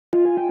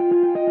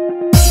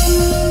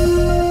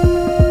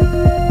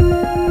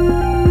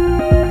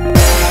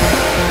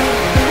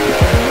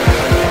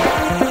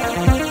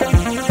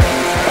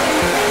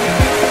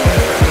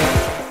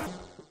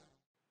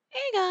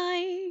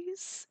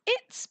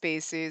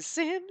Spacey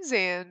Sims,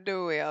 and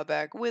we are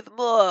back with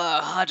more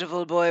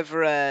Hatoful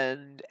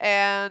Boyfriend.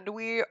 And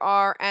we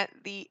are at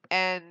the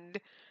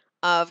end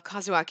of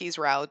Kazuaki's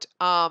route.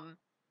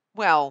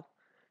 Well,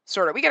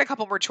 sort of. We got a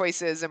couple more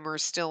choices and we're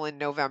still in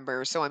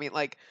November. So, I mean,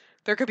 like,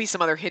 there could be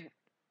some other hidden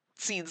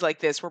scenes like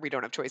this where we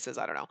don't have choices.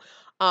 I don't know.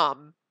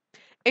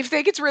 I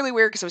think it's really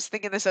weird because I was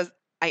thinking this as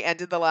I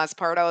ended the last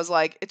part. I was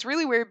like, it's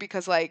really weird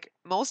because, like,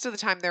 most of the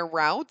time their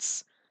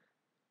routes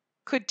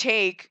could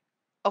take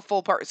a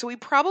full part. So we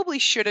probably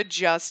should have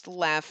just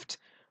left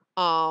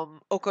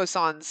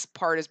Oko-san's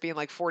part as being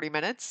like 40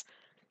 minutes.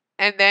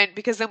 And then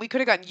because then we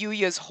could have gotten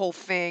Yuya's whole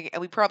thing and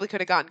we probably could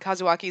have gotten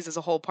Kazuaki's as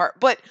a whole part.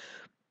 But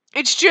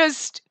it's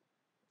just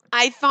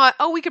I thought,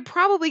 oh, we could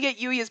probably get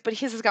Yuya's, but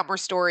his has got more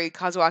story.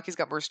 Kazuaki's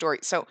got more story.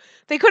 So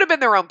they could have been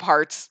their own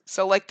parts.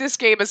 So like this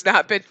game has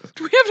not been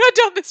we have not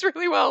done this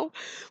really well.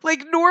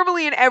 Like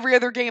normally in every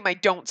other game I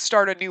don't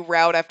start a new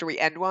route after we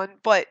end one,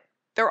 but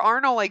there are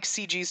no like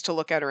CGs to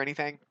look at or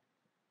anything.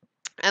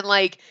 And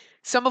like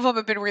some of them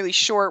have been really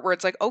short where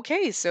it's like,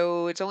 okay,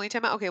 so it's only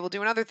 10 minutes. Okay, we'll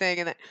do another thing.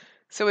 And then,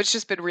 so it's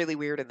just been really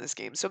weird in this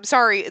game. So I'm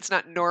sorry, it's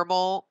not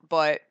normal,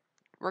 but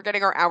we're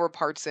getting our hour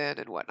parts in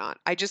and whatnot.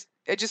 It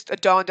just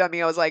dawned on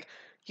me. I was like,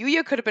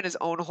 Yuya could have been his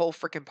own whole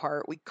freaking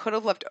part. We could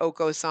have left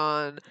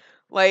Oko-san.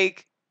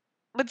 Like,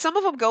 but some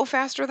of them go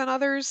faster than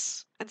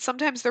others. And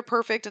sometimes they're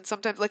perfect. And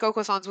sometimes, like,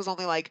 Oko-san's was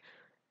only like,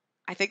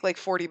 I think like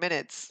 40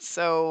 minutes.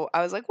 So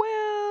I was like,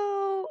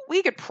 well,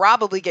 we could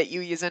probably get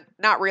Yuya's in,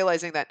 not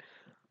realizing that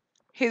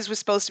his was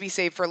supposed to be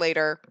saved for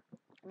later,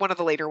 one of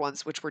the later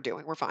ones, which we're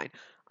doing. We're fine.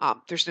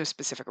 There's no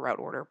specific route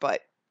order,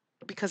 but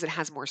because it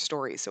has more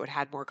story, so it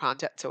had more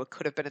content, so it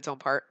could have been its own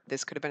part.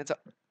 This could have been its own...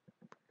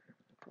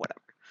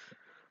 Whatever.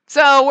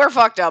 So we're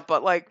fucked up,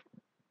 but like,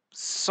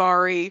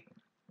 sorry.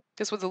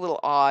 This was a little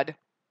odd.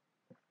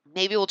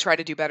 Maybe we'll try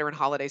to do better in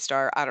Holiday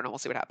Star. I don't know. We'll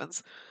see what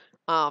happens.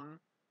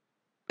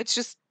 It's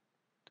just,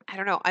 I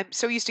don't know. I'm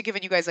so used to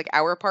giving you guys like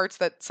hour parts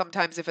that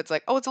sometimes if it's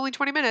like, oh, it's only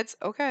 20 minutes.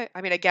 Okay.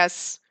 I mean, I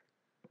guess...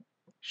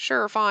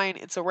 Sure, fine.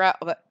 It's a wrap,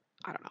 but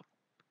I don't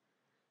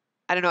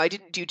know. I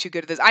didn't do too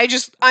good at this.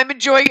 I'm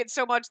enjoying it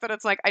so much that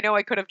it's like, I know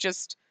I could have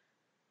just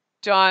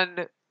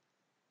done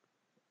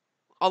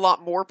a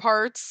lot more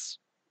parts,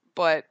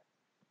 but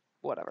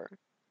whatever.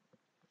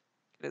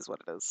 It is what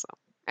it is. So,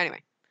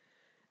 anyway.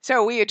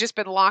 So, we had just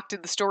been locked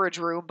in the storage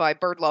room by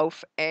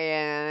Birdloaf,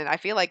 and I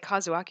feel like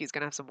Kazuaki's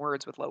going to have some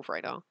words with Loaf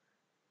right now.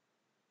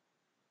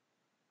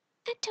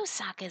 And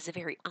Tosaka is a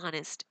very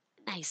honest,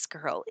 nice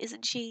girl,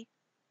 isn't she?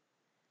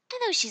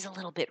 Although she's a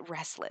little bit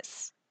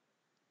restless.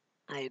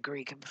 I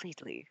agree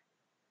completely.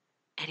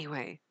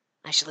 Anyway,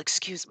 I shall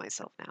excuse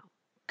myself now.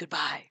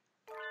 Goodbye.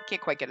 I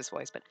can't quite get his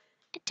voice, but...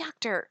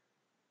 Doctor...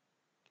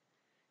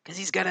 Because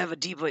he's got to have a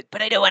deep voice.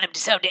 But I don't want him to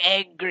sound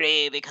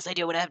angry, because I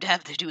don't want to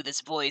have to do this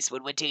voice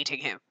when we're dating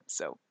him.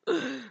 So...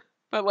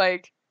 But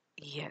like,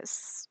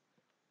 yes.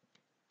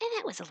 And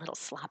that was a little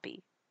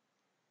sloppy.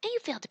 And you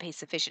failed to pay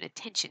sufficient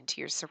attention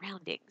to your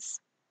surroundings.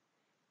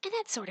 And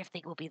that sort of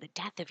thing will be the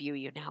death of you,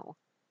 you know.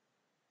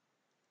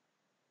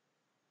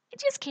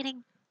 Just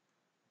kidding.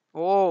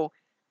 Oh.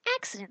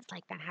 Accidents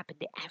like that happen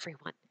to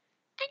everyone.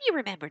 And you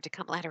remember to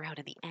come let her out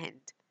in the end.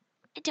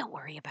 And don't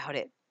worry about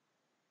it.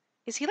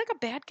 Is he like a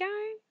bad guy?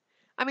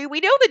 I mean,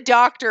 we know the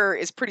doctor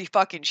is pretty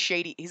fucking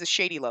shady. He's a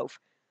shady loaf.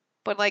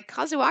 But like,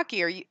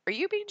 Kazuaki, are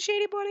you being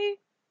shady, buddy?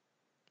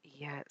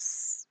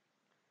 Yes.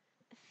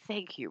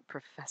 Thank you,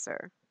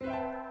 Professor.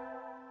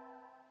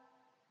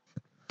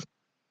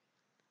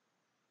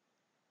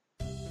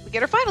 We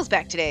get our finals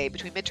back today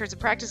between midterms and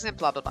practice and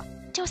blah, blah, blah.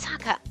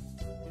 Tosaka.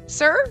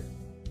 Sir?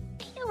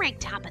 You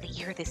ranked top of the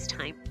year this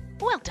time.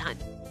 Well done.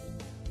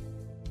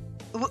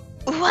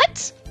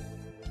 What?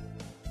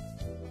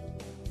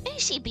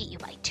 She beat you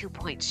by 2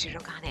 points,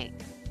 Shirogane.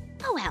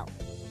 Oh well.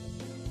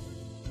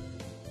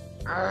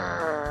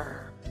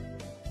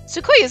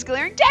 Sukuya's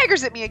glaring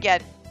daggers at me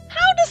again.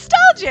 How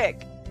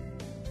nostalgic!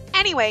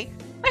 Anyway,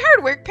 my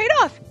hard work paid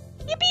off.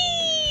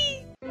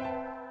 Yippee!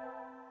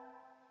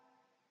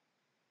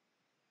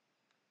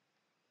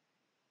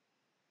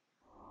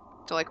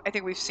 So, like, I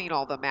think we've seen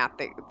all the math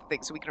things,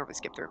 so we can already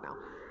skip through them now.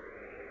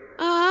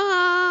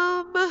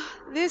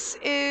 This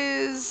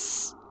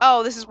is...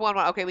 Oh, this is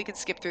 1-1. Okay, we can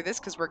skip through this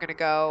because we're going to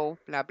go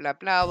blah, blah,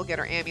 blah. We'll get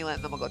our amulet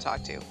and then we'll go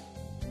talk to.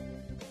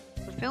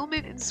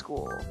 Fulfillment in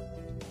school.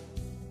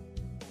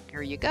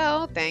 Here you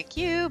go. Thank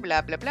you.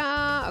 Blah, blah,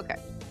 blah. Okay.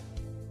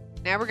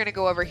 Now we're going to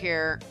go over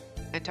here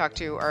and talk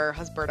to our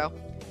husbando.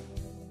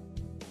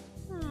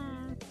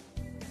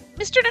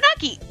 Mr.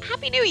 Nanaki,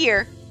 Happy New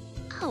Year.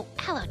 Oh,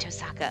 hello,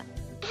 Tosaka.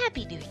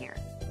 Happy New Year.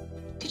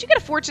 Did you get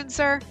a fortune,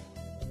 sir?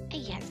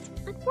 Yes.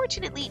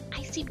 Unfortunately,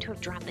 I seem to have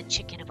drawn the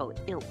chicken of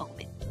ill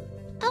omen.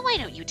 Oh, why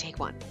don't you take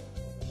one?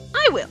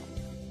 I will.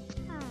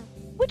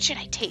 What should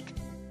I take?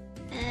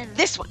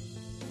 This one.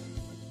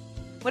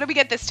 What do we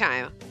get this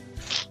time?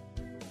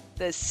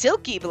 The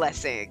Silky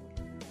Blessing.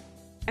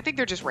 I think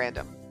they're just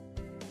random.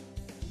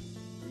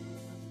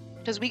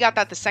 Because we got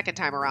that the second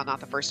time around,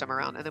 not the first time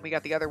around. And then we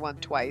got the other one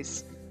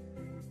twice.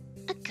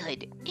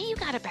 Good. You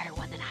got a better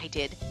one than I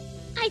did.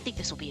 I think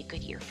this will be a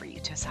good year for you,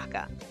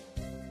 Tosaka.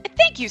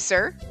 Thank you,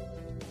 sir.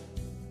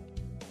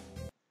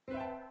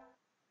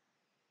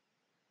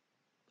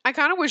 I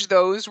kind of wish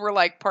those were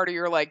like part of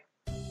your like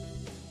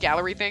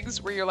gallery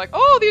things where you're like,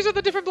 oh, these are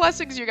the different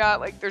blessings you got.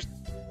 Like there's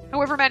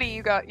however many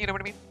you got, you know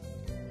what I mean?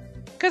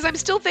 Because I'm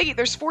still thinking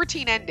there's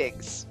 14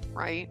 endings,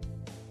 right?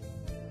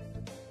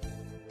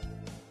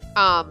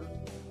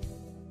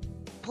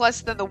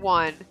 Plus then the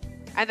one,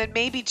 and then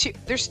maybe two.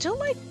 There's still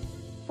like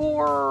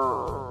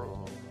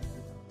 4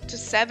 to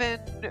 7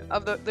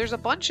 of the. There's a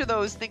bunch of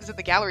those things in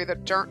the gallery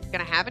that aren't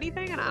gonna have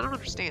anything, and I don't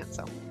understand.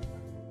 So,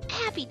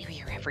 Happy New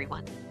Year,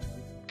 everyone.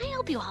 I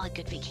hope you all had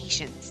good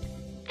vacations.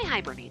 I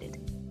hibernated.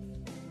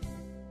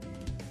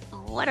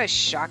 what a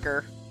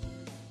shocker!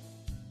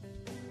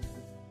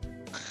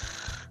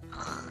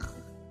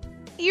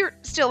 You're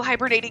still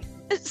hibernating,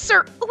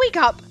 sir. Wake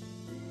up!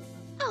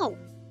 Oh,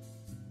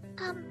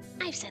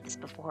 I've said this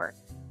before,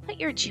 but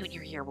your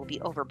junior year will be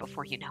over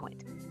before you know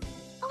it.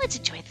 Well, let's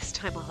enjoy this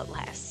time while it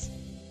lasts.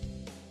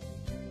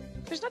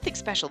 There's nothing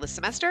special this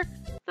semester.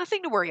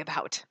 Nothing to worry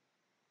about.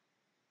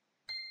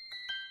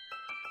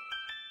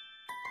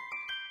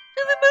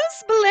 The most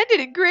splendid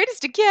and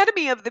greatest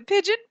academy of the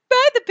pigeon,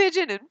 by the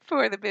pigeon, and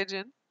for the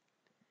pigeon.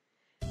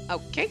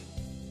 Okay.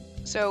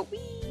 So,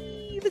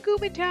 the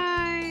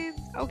Gumantines.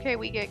 Okay,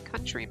 we get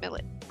country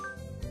millet.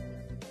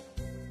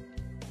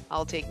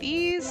 I'll take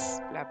these.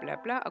 Blah, blah,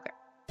 blah. Okay.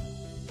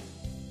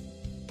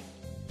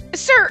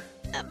 Sir!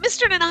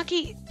 Mr.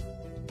 Nanaki!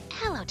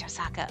 Hello,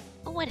 Tosaka.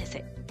 What is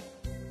it?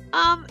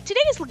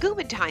 Today is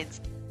Legumantines,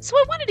 so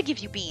I wanted to give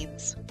you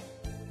beans.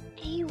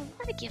 You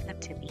want to give them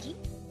to me?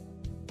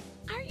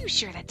 Are you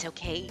sure that's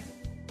okay?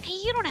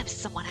 You don't have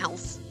someone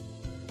else.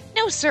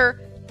 No, sir.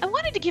 I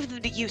wanted to give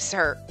them to you,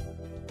 sir.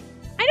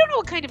 I don't know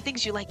what kind of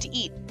things you like to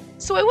eat,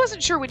 so I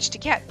wasn't sure which to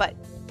get, but...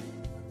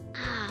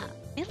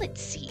 Millet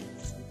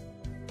seeds.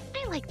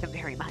 I like them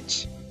very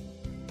much.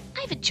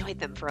 I've enjoyed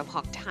them for a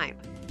long time.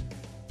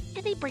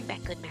 And they bring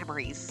back good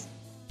memories.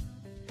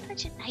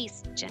 Such a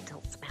nice,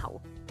 gentle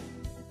smell.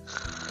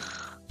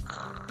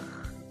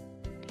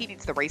 He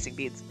needs the racing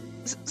beans.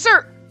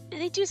 Sir!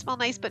 They do smell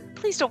nice, but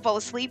please don't fall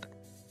asleep.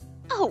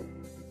 Oh,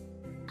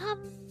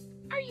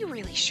 are you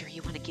really sure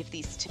you want to give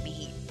these to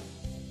me?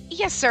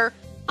 Yes, sir.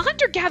 A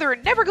hunter-gatherer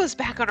never goes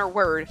back on her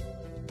word.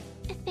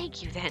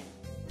 Thank you, then.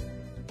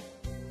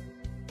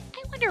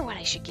 I wonder what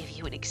I should give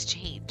you in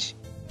exchange.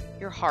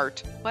 Your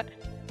heart. What?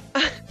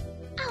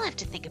 I'll have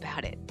to think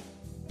about it.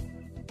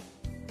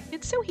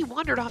 And so he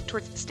wandered off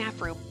towards the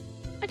staff room,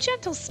 a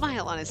gentle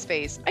smile on his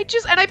face. I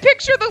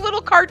picture the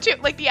little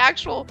cartoon, like the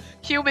actual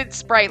human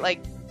sprite,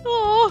 like,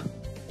 oh,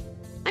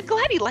 I'm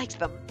glad he liked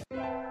them.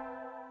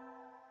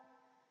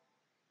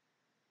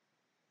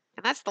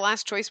 And that's the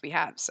last choice we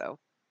have, so.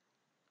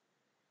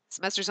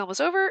 Semester's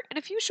almost over. In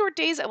a few short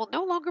days, I will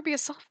no longer be a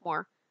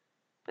sophomore.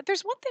 But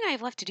there's one thing I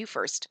have left to do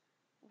first.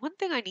 One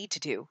thing I need to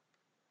do.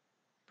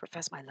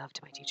 Profess my love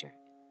to my teacher.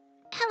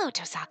 Hello,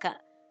 Tosaka.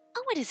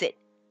 Oh, what is it?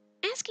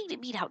 Asking to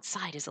meet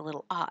outside is a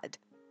little odd.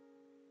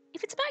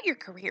 If it's about your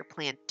career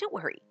plan, don't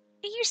worry.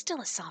 You're still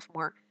a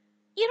sophomore.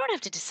 You don't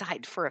have to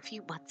decide for a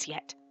few months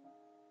yet.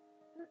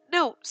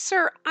 No,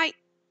 sir, I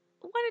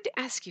wanted to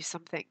ask you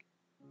something.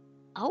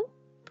 Oh,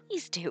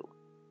 please do.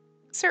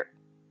 Sir,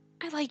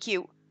 I like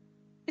you.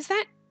 Is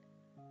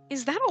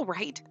that all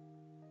right?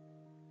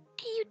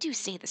 You do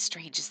say the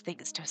strangest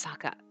things,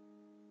 Tosaka.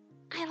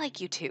 I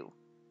like you too.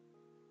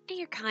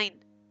 You're kind,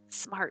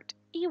 smart,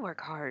 you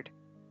work hard.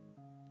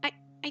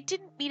 I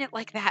didn't mean it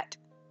like that.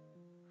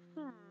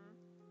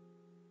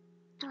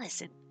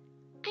 Listen,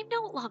 I'm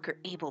no longer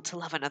able to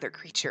love another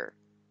creature.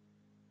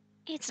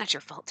 It's not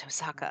your fault,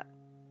 Tosaka.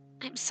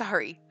 I'm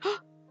sorry.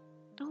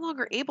 No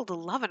longer able to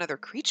love another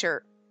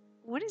creature?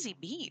 What does he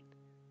mean?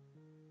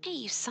 Hey,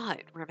 you saw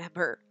it,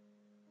 remember?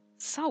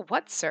 Saw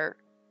what, sir?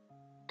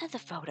 The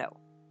photo.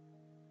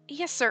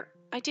 Yes, sir.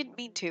 I didn't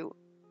mean to.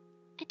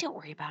 Don't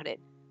worry about it.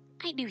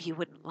 I knew you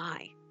wouldn't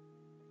lie.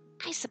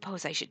 I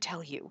suppose I should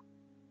tell you.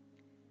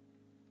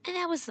 And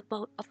that was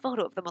a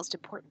photo of the most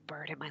important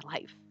bird in my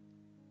life.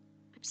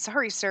 I'm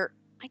sorry, sir.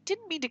 I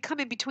didn't mean to come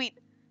in between.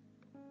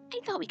 I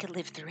thought we could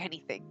live through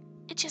anything,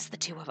 and just the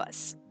two of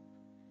us.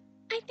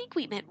 I think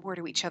we meant more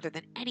to each other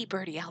than any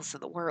birdie else in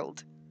the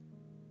world.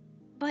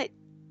 But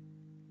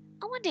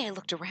one day I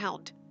looked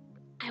around.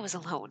 I was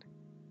alone.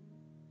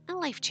 My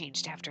life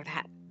changed after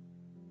that.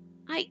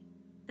 I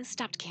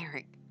stopped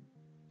caring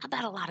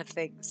about a lot of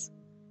things.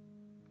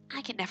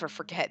 I can never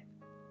forget.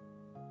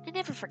 I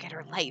never forget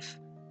our life,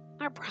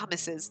 our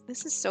promises.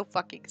 This is so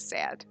fucking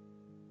sad.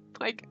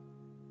 Like,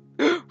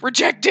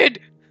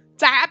 rejected!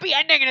 It's a happy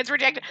ending and it's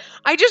rejected.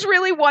 I just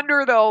really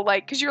wonder though,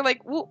 like, because you're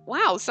like,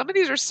 wow, some of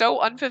these are so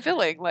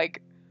unfulfilling.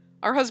 Like,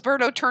 our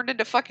husbando turned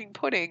into fucking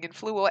pudding and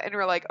flew away, and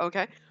we're like,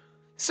 okay.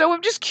 So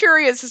I'm just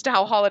curious as to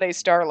how Holiday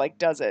Star like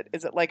does it.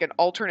 Is it like an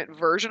alternate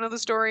version of the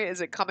story?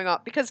 Is it coming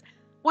up? Because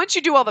once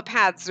you do all the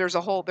paths, there's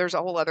a whole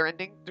other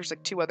ending. There's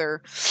like 2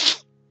 other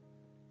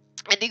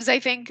endings, I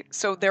think.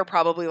 So they're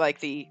probably like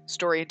the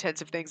story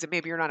intensive things, and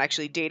maybe you're not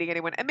actually dating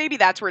anyone, and maybe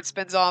that's where it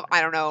spins off.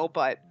 I don't know,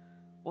 but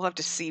We'll have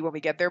to see when we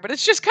get there, but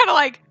it's just kind of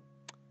like,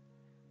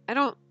 I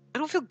don't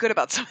feel good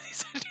about some of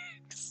these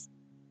endings.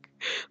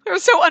 They're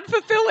so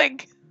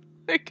unfulfilling.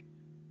 Like,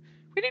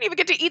 we didn't even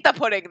get to eat the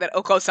pudding that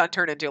Oko-san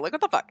turned into. Like,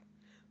 what the fuck?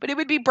 But it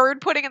would be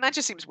bird pudding, and that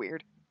just seems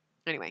weird.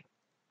 Anyway.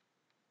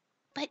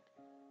 But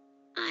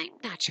I'm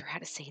not sure how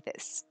to say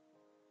this.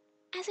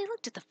 As I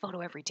looked at the photo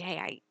every day,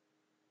 I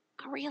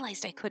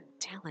realized I couldn't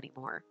tell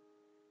anymore.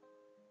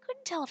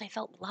 Couldn't tell if I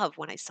felt love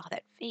when I saw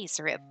that face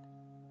or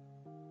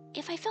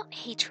if I felt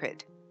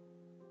hatred.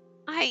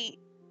 I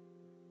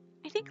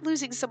think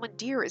losing someone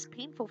dear is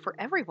painful for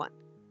everyone.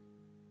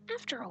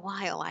 After a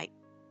while, I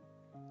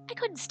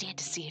couldn't stand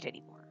to see it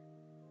anymore.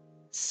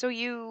 So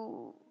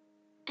you...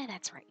 And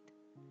that's right.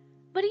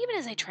 But even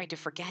as I tried to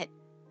forget,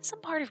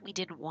 some part of me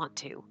didn't want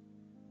to.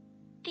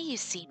 And you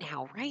see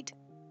now, right?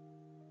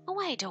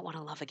 Why I don't want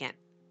to love again.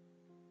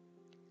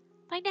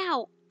 By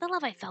now, the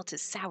love I felt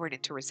is soured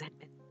into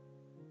resentment.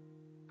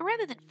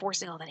 Rather than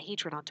forcing all that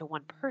hatred onto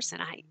one person,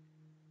 I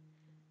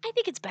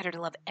think it's better to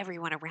love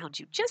everyone around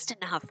you just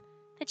enough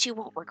that you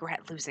won't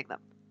regret losing them.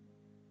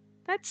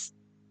 That's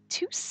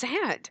too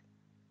sad.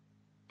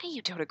 And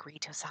you don't agree,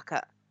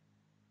 Tosaka.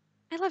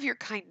 I love your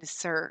kindness,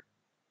 sir.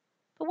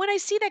 But when I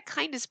see that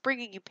kindness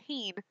bringing you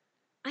pain,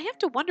 I have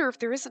to wonder if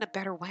there isn't a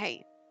better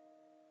way.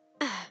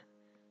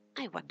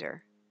 I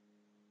wonder.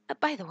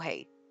 By the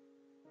way,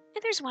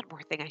 there's one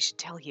more thing I should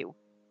tell you.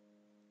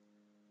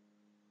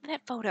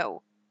 That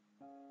photo,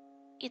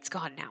 it's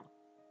gone now.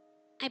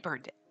 I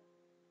burned it.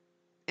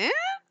 Eh?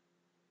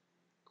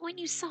 When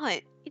you saw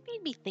it, it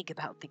made me think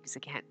about things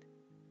again.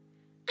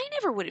 I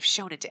never would have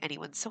shown it to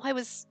anyone, so I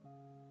was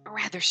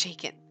rather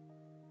shaken.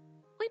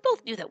 We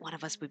both knew that one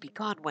of us would be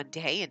gone one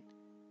day,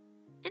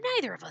 and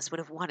neither of us would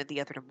have wanted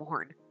the other to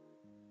mourn.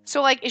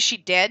 So, like, is she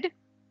dead?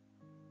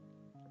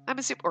 I'm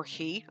assuming, or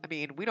he. I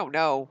mean, we don't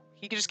know.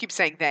 He can just keep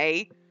saying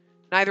they.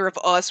 Neither of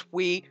us,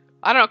 we.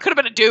 I don't know. Could have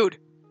been a dude.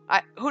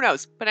 Who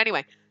knows? But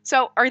anyway.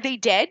 So, are they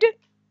dead?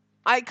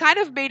 I kind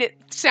of made it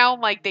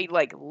sound like they,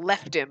 like,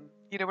 left him.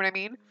 You know what I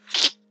mean?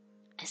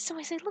 So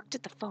as I looked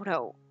at the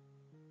photo,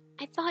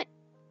 I thought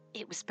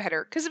it was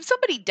better. Because if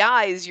somebody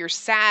dies, you're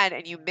sad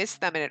and you miss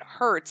them and it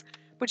hurts.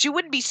 But you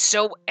wouldn't be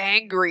so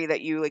angry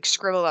that you, like,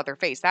 scribble out their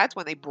face. That's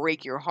when they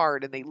break your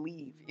heart and they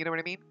leave. You know what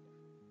I mean?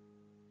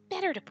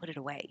 better to put it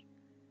away.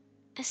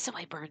 So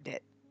I burned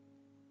it.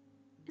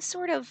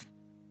 Sort of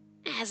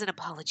as an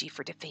apology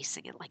for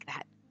defacing it like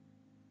that.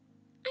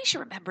 I should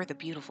remember the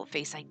beautiful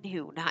face I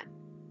knew, not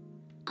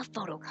a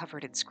photo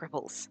covered in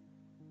scribbles.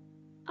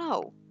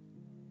 Oh,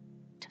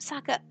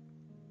 Tosaka,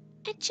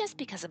 and just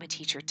because I'm a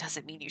teacher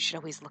doesn't mean you should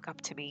always look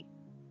up to me.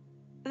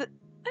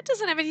 That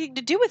doesn't have anything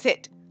to do with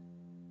it.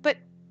 But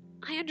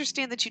I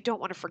understand that you don't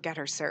want to forget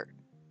her, sir.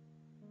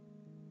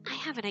 I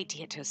have an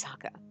idea,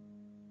 Tosaka.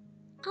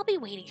 I'll be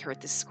waiting here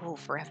at this school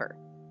forever.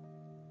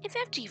 If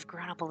after you've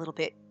grown up a little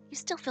bit, you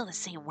still feel the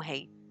same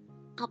way,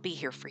 I'll be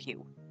here for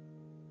you.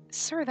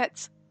 Sir,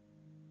 that's...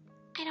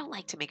 I don't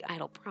like to make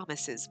idle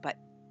promises, but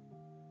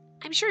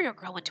I'm sure you'll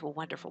grow into a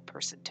wonderful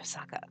person,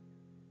 Tosaka.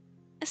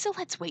 So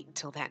let's wait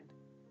until then.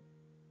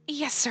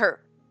 Yes, sir.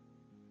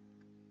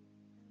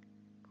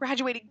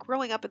 Graduating,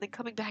 growing up, and then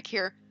coming back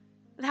here,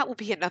 that will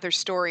be another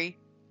story.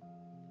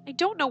 I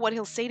don't know what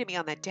he'll say to me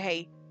on that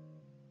day.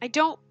 I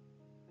don't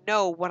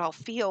know what I'll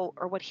feel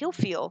or what he'll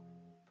feel.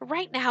 But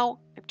right now,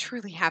 I'm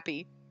truly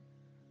happy.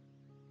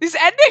 These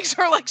endings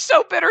are like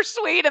so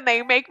bittersweet and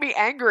they make me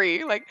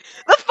angry. Like,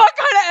 the fuck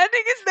kind of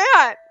ending is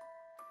that?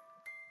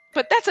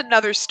 But that's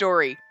another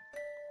story.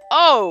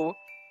 Oh.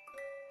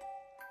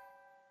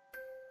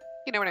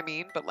 You know what I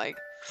mean? But like,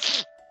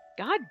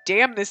 god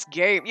damn this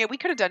game. Yeah, we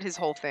could have done his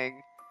whole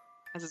thing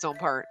as his own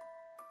part.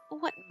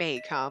 What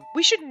may come?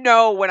 We should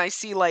know when I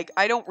see, like,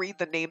 I don't read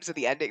the names of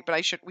the ending,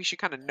 but we should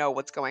kind of know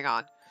what's going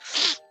on.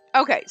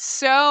 Okay,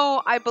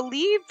 so I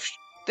believe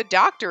the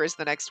doctor is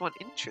the next one.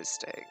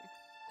 Interesting.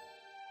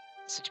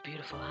 Such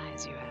beautiful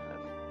eyes you have.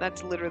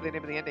 That's literally the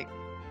name of the ending.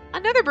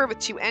 Another bird with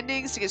two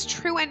endings. To get his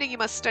true ending, you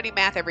must study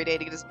math every day.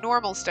 To get his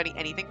normal, study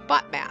anything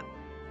but math.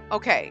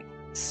 Okay,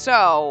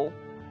 so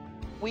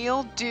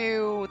we'll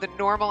do the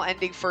normal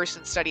ending first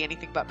and study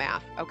anything but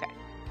math. Okay.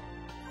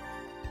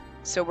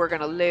 So we're going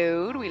to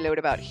load. We load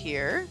about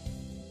here.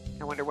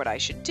 I wonder what I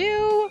should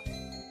do.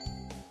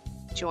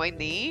 Join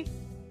the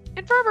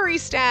infirmary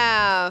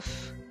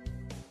staff.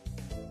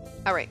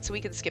 All right, so we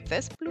can skip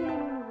this.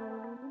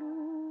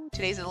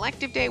 Today's an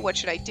elective day. What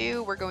should I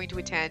do? We're going to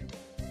attend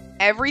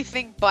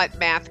everything but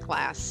math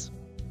class.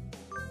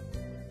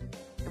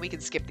 And we can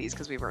skip these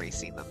because we've already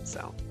seen them,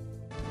 so.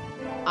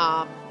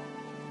 I'm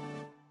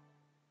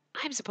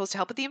supposed to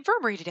help at the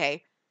infirmary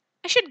today.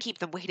 I shouldn't keep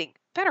them waiting.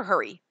 Better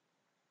hurry.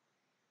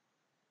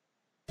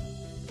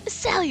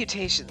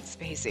 Salutations,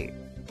 Spacey.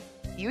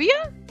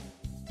 Yuya?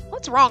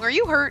 What's wrong? Are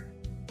you hurt?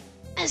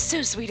 It's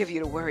so sweet of you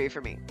to worry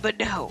for me. But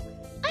no,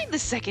 I'm the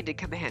second in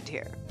command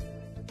here.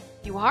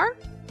 You are?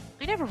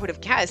 I never would have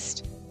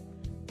guessed.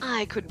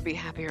 I couldn't be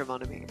happier,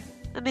 mon ami.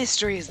 A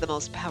mystery is the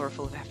most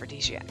powerful of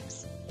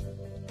aphrodisiacs.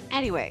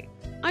 Anyway,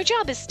 our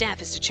job as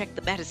staff is to check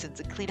the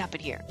medicines and clean up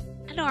in here.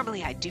 And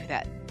normally I do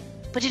that.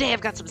 But today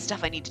I've got some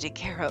stuff I need to take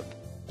care of.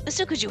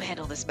 So could you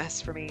handle this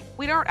mess for me?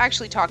 We aren't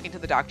actually talking to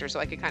the doctor, so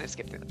I could kind of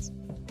skip through this.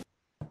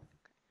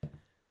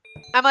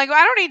 I'm like,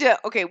 well, I don't need to.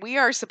 Okay, we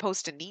are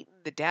supposed to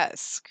neaten the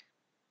desk.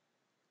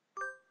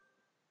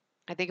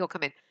 I think he'll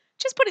come in.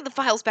 Just putting the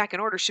files back in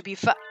order should be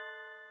fun.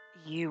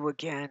 You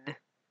again.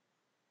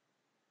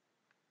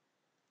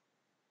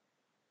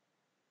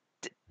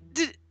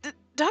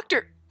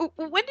 Doctor,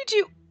 when did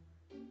you...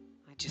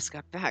 I just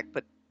got back,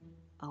 but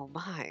oh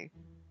my.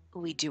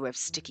 We do have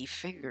sticky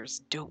fingers,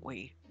 don't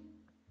we?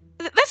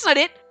 That's not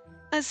it.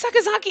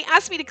 Sakazaki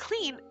asked me to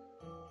clean.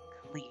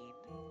 Clean?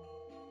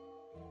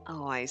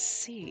 Oh, I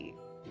see.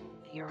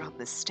 You're on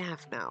the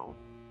staff now.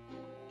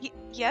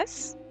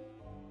 Yes?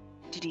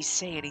 Did he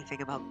say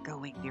anything about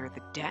going near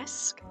the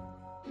desk?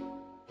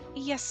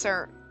 Yes,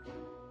 sir.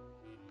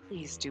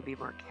 Please do be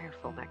more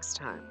careful next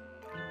time.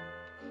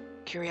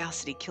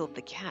 Curiosity killed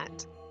the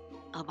cat,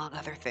 among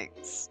other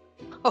things.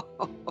 Fucking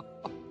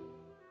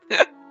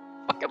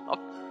love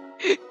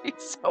him.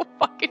 He's so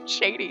fucking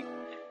shady.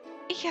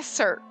 Yes,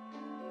 sir.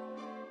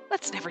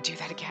 Let's never do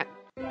that again.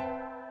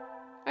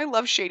 I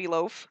love Shady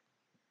Loaf.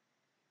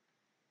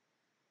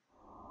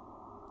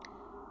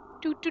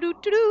 Do, do, do,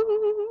 do,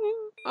 do.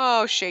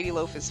 Oh, Shady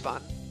Loaf is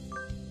fun.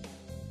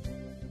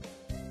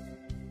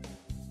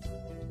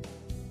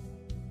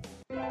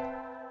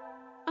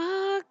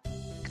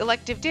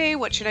 Elective day,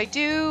 what should I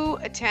do?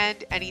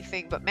 Attend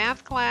anything but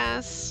math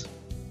class.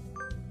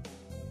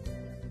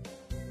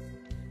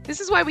 This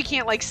is why we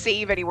can't, like,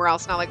 save anywhere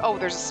else. Not like, oh,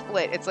 there's a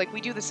split. It's like we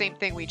do the same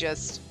thing, we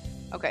just...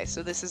 Okay,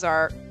 so this is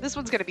our... This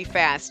one's gonna be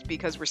fast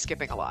because we're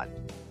skipping a lot.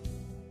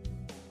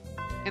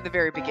 In the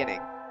very beginning.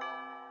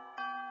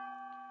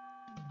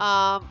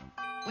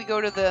 We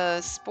go to the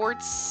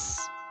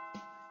sports...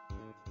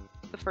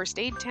 The first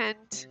aid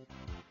tent.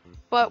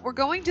 But we're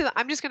going to the...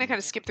 I'm just gonna kind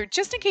of skip through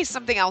just in case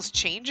something else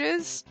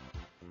changes.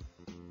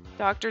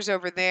 Doctor's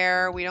over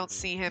there. We don't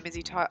see him. Is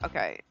he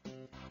okay.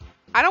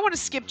 I don't want to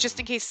skip just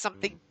in case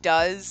something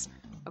does.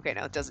 Okay,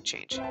 no, it doesn't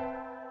change.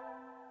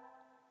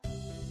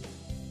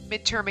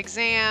 Midterm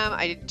exam.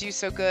 I didn't do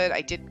so good.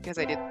 I didn't because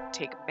I didn't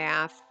take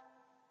math.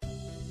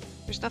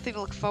 There's nothing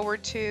to look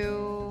forward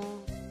to.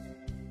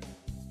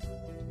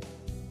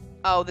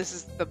 Oh, this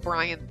is the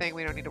Brian thing.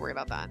 We don't need to worry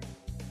about that.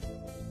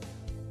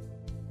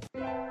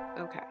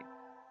 Okay.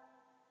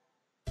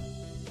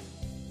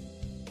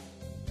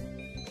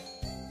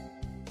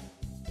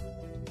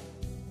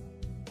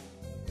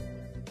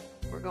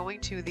 We're going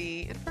to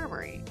the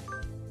infirmary.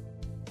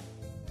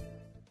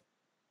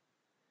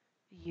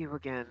 You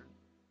again.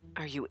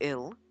 Are you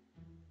ill?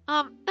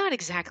 Not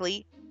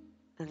exactly.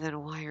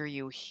 Then why are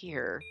you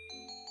here?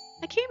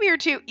 I came here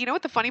to... You know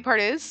what the funny part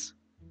is?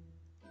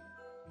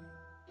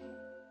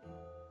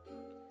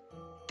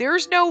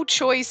 There's no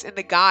choice in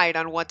the guide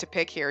on what to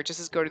pick here. It just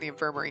says go to the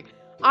infirmary.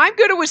 I'm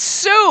going to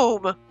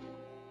assume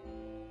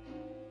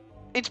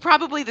it's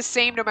probably the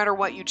same no matter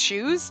what you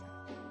choose,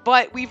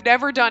 but we've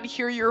never done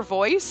hear your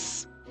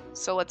voice,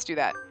 so let's do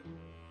that.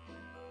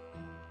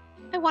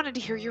 I wanted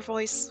to hear your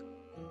voice.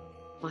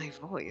 My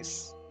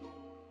voice?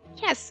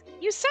 Yes,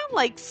 you sound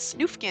like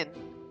Snoofkin.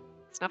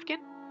 Snuffkin?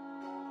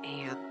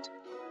 And?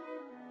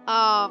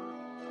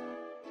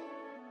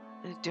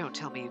 Don't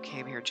tell me you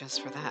came here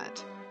just for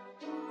that.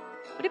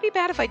 Would it be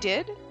bad if I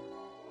did?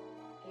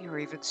 You're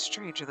even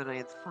stranger than I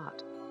had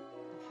thought.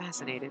 I'm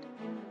fascinated.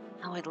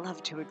 How I'd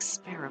love to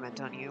experiment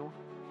on you.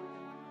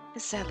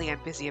 Sadly, I'm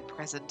busy at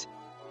present.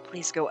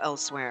 Please go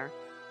elsewhere.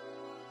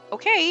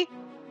 Okay.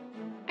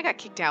 I got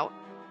kicked out.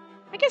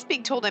 I guess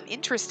being told I'm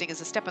interesting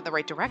is a step in the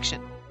right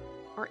direction.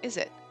 Or is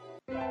it?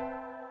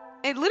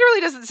 It literally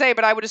doesn't say,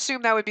 but I would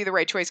assume that would be the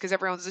right choice because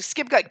everyone's like,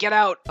 skip gut, get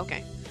out.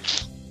 Okay.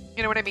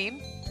 You know what I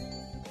mean?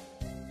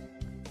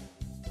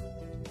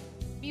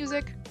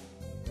 Music.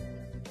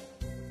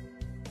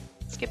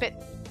 Skip it.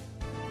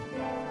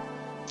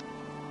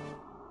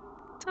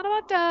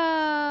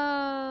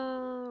 Ta-da-da!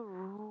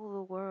 Rule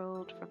the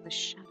world from the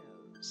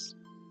shadows.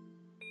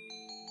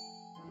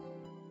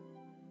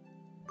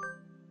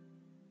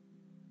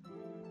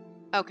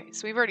 Okay,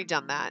 so we've already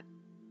done that.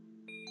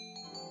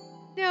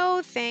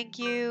 No, thank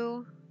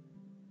you.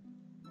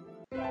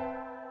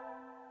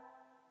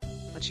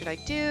 What should I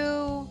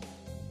do?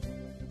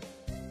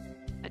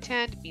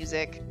 Attend,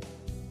 music,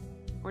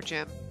 or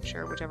gym.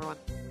 Sure, whichever one.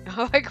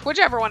 Like,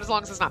 whichever one, as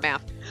long as it's not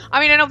math. I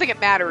mean, I don't think it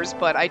matters,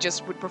 but I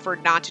just would prefer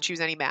not to choose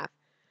any math.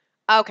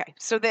 Okay,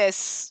 so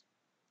this...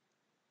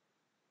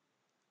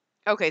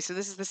 Okay, so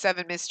this is the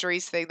 7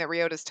 mysteries thing that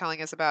Ryota's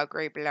telling us about.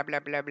 Great, blah, blah,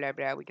 blah, blah,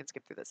 blah. We can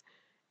skip through this.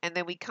 And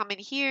then we come in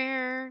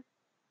here.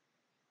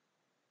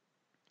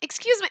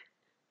 Excuse me.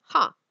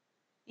 Huh.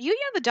 You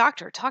and the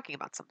doctor are talking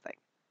about something.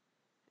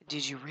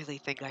 Did you really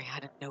think I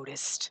hadn't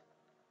noticed?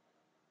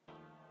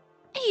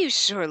 You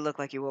sure look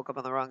like you woke up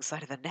on the wrong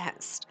side of the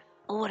nest.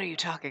 What are you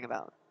talking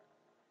about?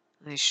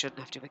 I shouldn't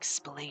have to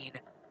explain.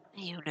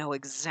 You know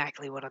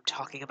exactly what I'm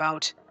talking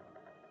about.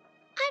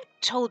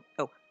 I've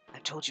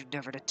told you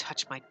never to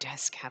touch my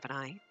desk, haven't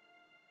I?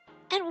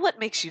 And what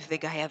makes you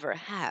think I ever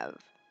have?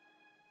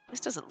 This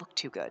doesn't look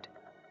too good.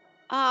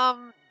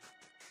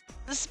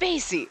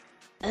 Spacey!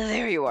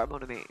 There you are,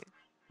 mon ami.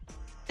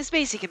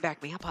 Spacey can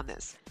back me up on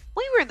this.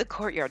 We were in the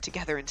courtyard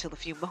together until a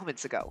few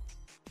moments ago.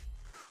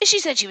 She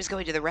said she was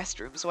going to the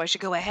restroom, so I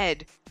should go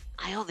ahead.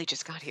 I only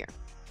just got here.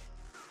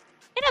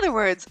 In other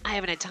words, I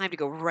haven't had time to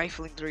go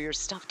rifling through your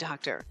stuff,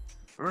 Doctor.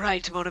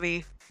 Right, mon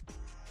ami.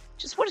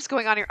 Just what is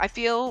going on here? I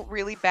feel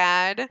really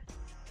bad.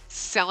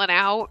 Selling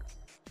out.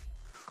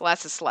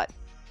 Glasses slut.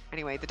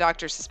 Anyway, the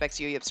doctor suspects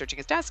Yuya of searching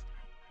his desk.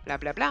 Blah,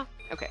 blah, blah.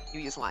 Okay,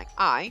 Yuya's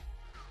lying.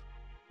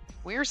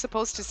 We're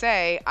supposed to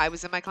say I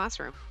was in my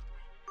classroom.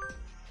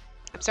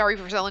 I'm sorry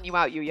for selling you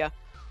out, Yuya.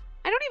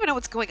 I don't even know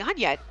what's going on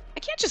yet. I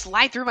can't just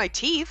lie through my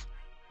teeth.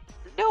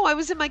 No, I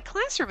was in my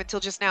classroom until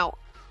just now.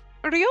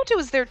 Ryota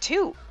was there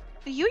too.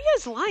 Yuya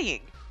is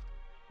lying.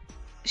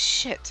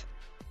 Shit.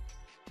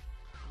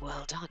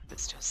 Well done,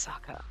 Mr.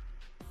 Osaka.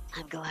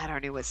 I'm glad our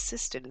new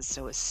assistant is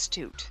so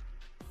astute.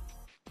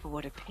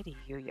 What a pity,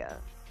 Yuya.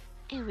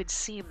 It would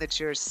seem that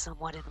you're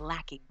somewhat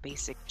lacking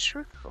basic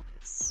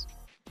truthfulness.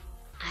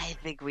 I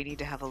think we need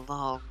to have a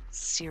long,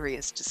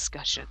 serious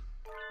discussion.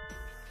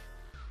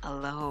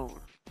 Alone.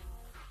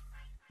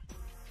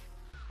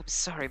 I'm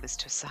sorry,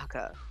 Mr.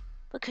 Osaka,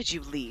 but could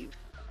you leave?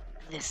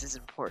 This is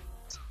important.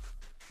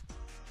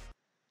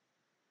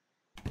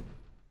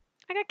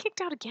 I got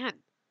kicked out again.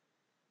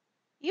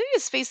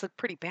 Yuya's face looked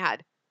pretty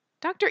bad.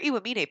 Dr.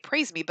 Iwamine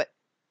praised me, but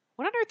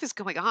what on earth is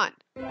going on?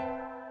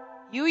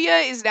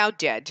 Yuya is now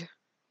dead.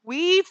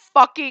 We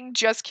fucking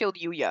just killed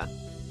Yuya.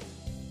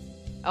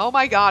 Oh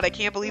my god, I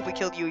can't believe we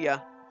killed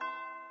Yuya.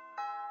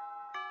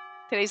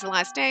 Today's the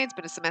last day. It's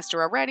been a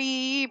semester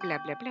already. Blah,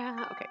 blah,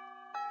 blah. Okay.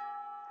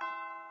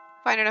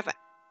 Fine enough.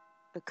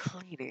 The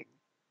cleaning.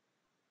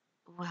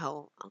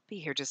 Well, I'll be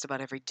here just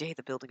about every day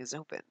the building is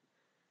open.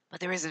 But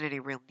there isn't any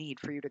real need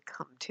for you to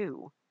come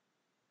too.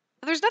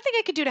 There's nothing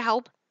I could do to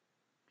help.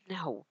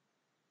 No.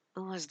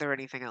 Was there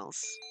anything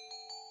else?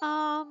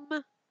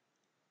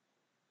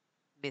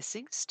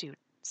 Missing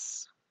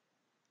students.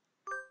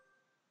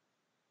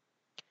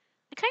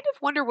 I kind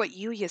of wonder what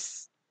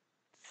Yuya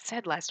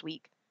said last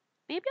week.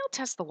 Maybe I'll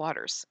test the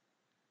waters.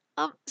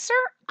 Sir,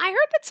 I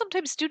heard that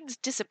sometimes students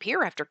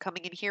disappear after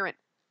coming in here and...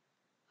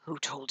 Who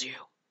told you?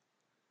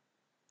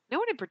 No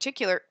one in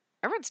particular.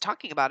 Everyone's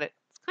talking about it.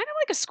 It's kind of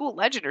like a school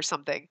legend or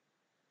something.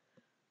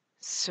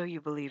 So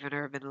you believe in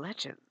urban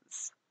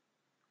legends?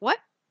 What?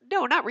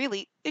 No, not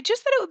really. It's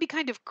just that it would be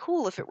kind of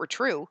cool if it were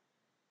true.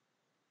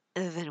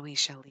 Then we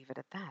shall leave it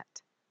at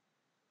that.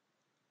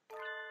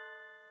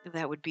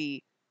 That would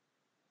be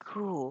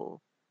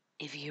cool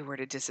if you were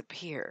to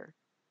disappear.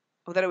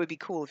 Oh, that it would be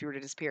cool if you were to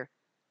disappear.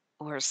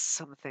 Or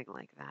something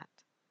like that.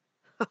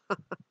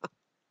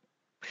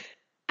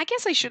 I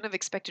guess I shouldn't have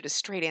expected a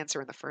straight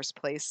answer in the first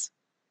place.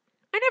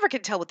 I never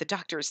can tell what the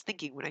doctor is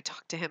thinking when I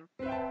talk to him.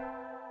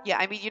 Yeah,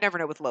 I mean, you never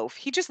know with Loaf.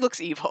 He just looks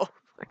evil.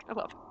 Like, I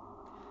love him.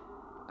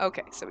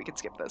 Okay, so we can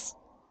skip this.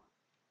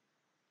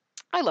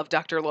 I love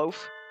Dr.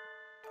 Loaf.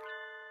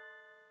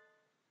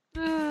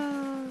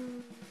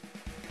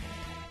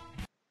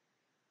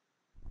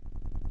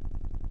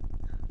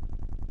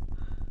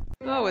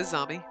 Oh, a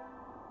zombie.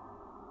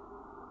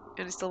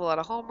 And I still have a lot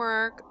of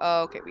homework.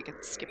 Oh, okay, we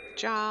can skip the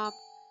job.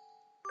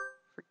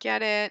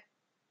 Forget it.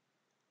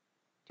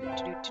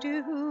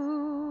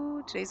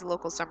 Today's the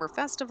local summer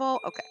festival.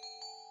 Okay.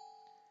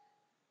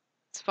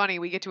 It's funny,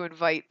 we get to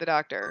invite the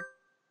doctor.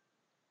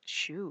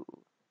 Shoo.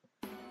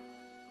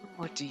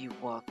 What do you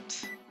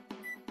want?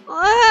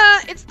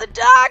 Ah, it's the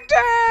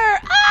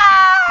doctor!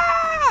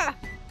 Ah!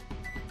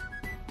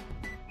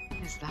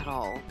 Is that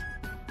all?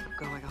 I'm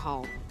going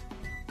home.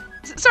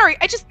 Sorry,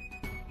 I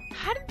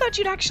hadn't thought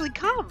you'd actually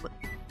come. But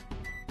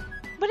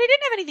I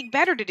didn't have anything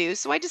better to do,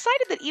 so I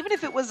decided that even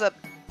if it was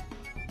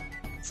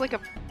it's like a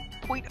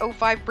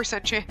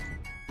 0.05% chance.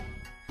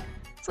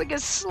 It's like a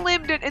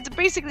it's a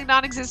basically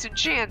non-existent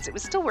chance. It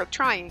was still worth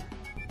trying.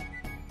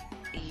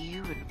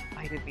 You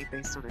invited me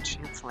based on a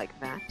chance like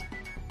that?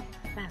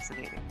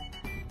 Fascinating.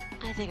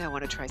 I think I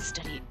want to try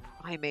studying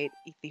primate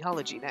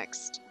ethology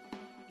next.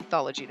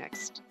 Ethology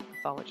next.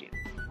 Ethology,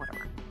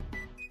 whatever.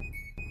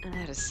 And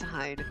that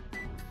aside,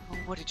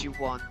 what did you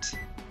want?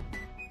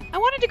 I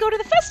wanted to go to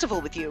the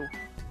festival with you.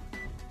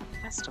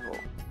 A festival?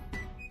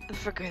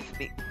 Forgive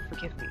me,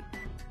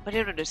 but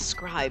I don't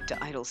ascribe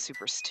to idle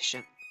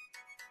superstition.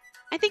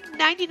 I think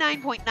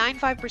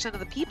 99.95% of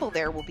the people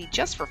there will be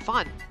just for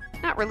fun,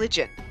 not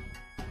religion.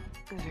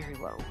 Very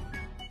well.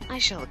 I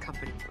shall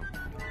accompany you.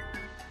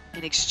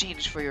 In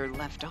exchange for your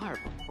left arm,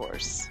 of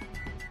course.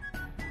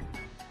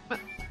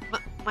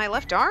 My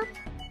left arm?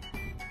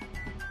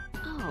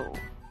 Oh.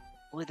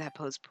 Would that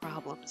pose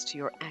problems to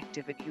your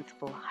active and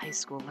youthful high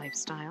school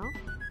lifestyle?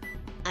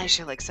 I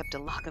shall accept a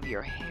lock of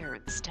your hair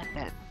instead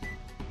then.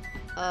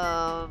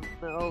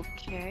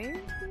 Okay.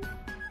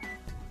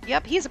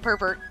 Yep, he's a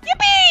pervert.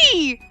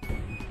 Yippee!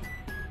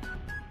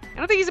 I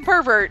don't think he's a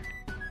pervert.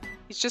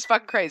 He's just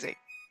fucking crazy.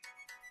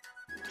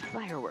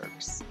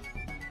 Fireworks.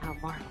 How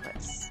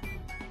marvelous.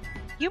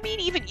 You mean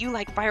even you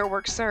like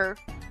fireworks, sir?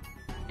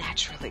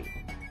 Naturally.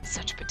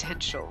 Such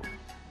potential.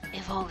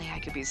 If only I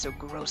could be so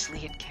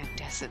grossly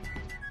incandescent.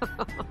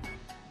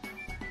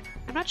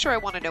 I'm not sure I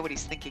want to know what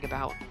he's thinking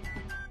about.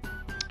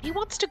 He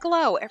wants to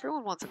glow.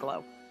 Everyone wants a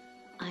glow.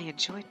 I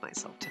enjoyed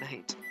myself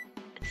tonight.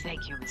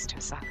 Thank you, Miss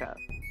Tosaka.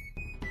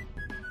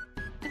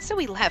 And so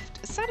he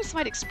left, a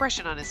satisfied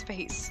expression on his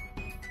face.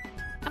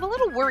 I'm a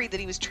little worried that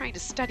he was trying to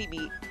study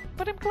me,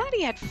 but I'm glad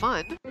he had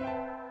fun. The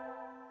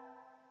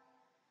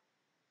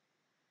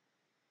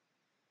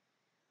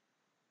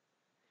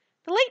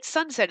late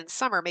sunset in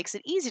summer makes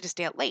it easy to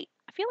stay out late.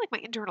 I feel like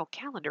my internal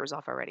calendar is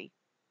off already.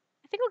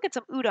 I think I'll get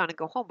some udon and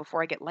go home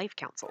before I get life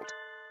counseled.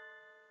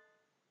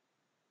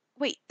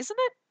 Wait, isn't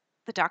that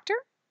the doctor?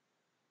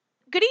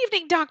 Good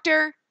evening,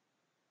 doctor!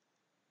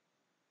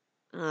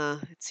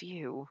 It's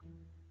you.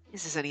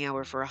 Is this any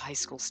hour for a high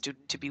school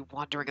student to be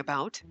wandering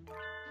about?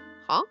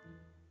 Huh?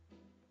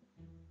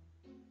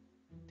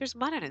 There's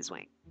mud on his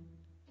wing.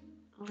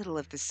 A little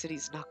of the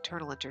city's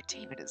nocturnal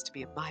entertainment is to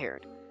be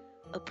admired.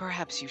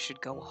 Perhaps you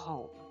should go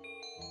home.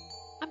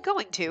 I'm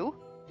going to.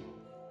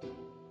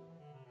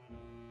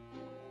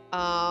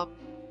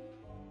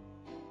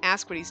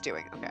 Ask what he's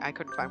doing. Okay, I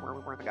couldn't find where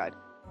we were in the guide.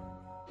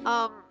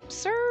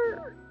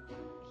 Sir?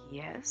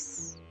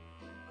 Yes?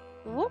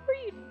 What are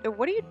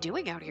you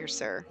doing out here,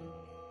 sir?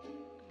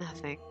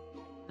 Nothing.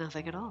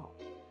 Nothing at all.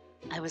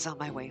 I was on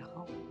my way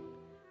home.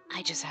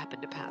 I just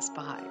happened to pass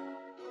by.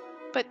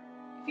 But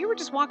if you were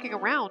just walking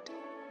around,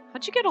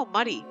 how'd you get all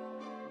muddy?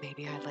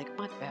 Maybe I like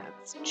mud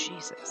baths.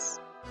 Jesus.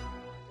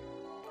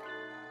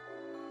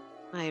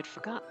 I had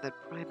forgotten that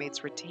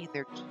primates retain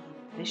their keen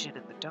vision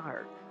in the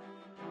dark.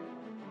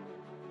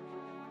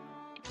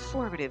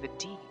 Informative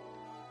indeed.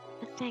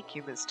 Thank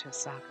you, Miss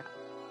Tosaka.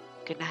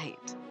 Good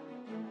night.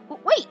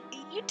 Wait,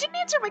 you didn't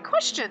answer my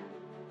question.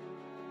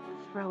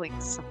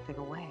 Throwing something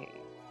away.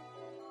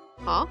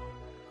 Huh?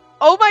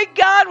 Oh my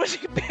god, was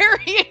he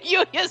burying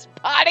Yuya's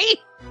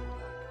body?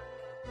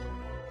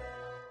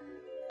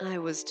 I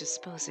was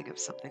disposing of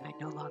something I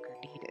no longer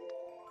needed.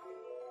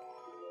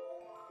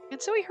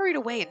 And so he hurried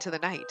away into the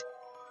night,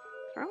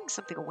 throwing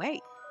something away.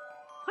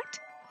 What?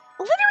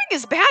 Littering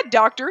is bad,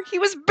 Doctor. He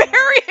was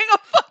burying a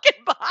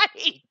fucking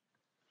body.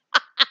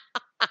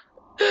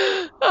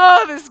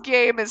 Oh, this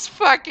game is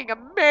fucking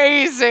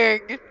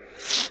amazing.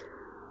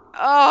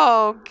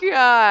 Oh,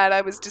 God.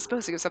 I was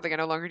disposing of something I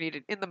no longer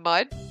needed. In the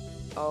mud?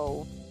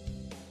 Oh.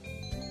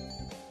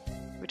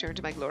 Return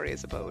to my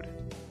glorious abode.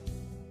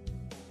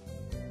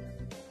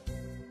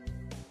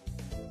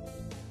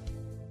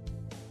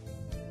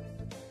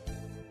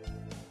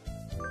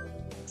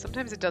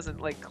 Sometimes it doesn't,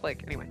 like,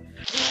 click. Anyway.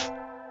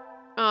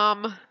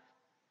 I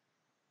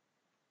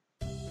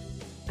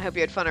hope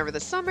you had fun over the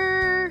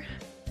summer.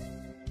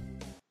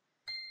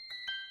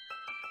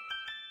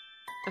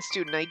 A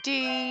student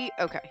ID.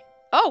 Okay.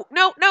 Oh,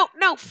 no, no,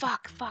 no.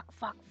 Fuck.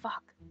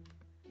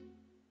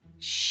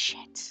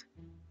 Shit.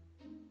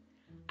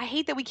 I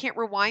hate that we can't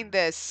rewind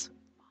this.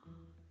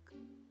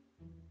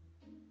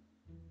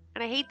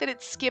 And I hate that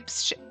it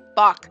skips shit.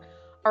 Fuck.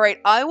 All right,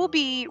 I will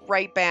be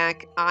right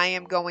back. I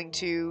am going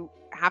to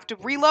have to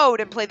reload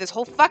and play this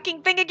whole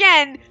fucking thing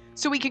again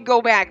so we can go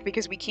back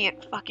because we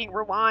can't fucking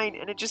rewind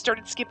and it just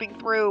started skipping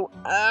through.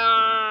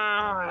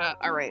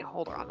 All right,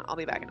 hold on. I'll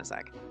be back in a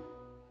sec.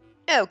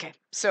 Okay,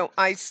 so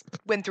I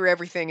went through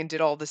everything and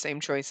did all the same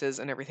choices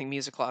and everything,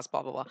 music class,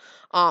 blah, blah,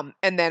 blah.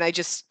 And then I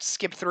just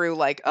skipped through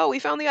like, oh, we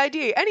found the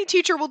ID. Any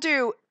teacher will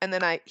do. And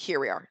then here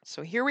we are.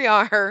 So here we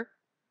are.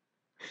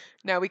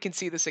 Now we can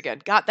see this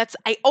again. God, that's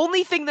the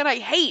only thing that I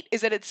hate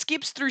is that it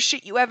skips through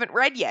shit you haven't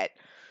read yet.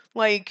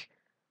 Like,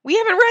 we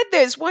haven't read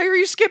this. Why are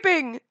you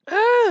skipping?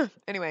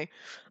 Anyway.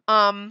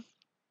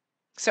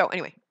 So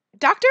anyway,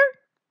 Doctor?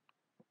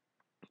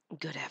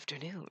 Good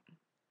afternoon.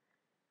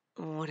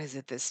 What is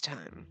it this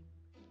time?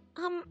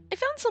 I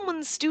found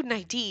someone's student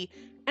ID,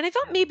 and I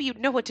thought maybe you'd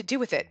know what to do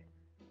with it.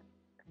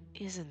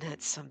 Isn't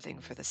that something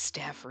for the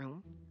staff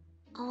room?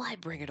 Why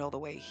bring it all the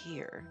way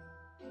here?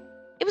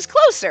 It was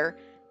closer,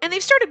 and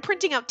they've started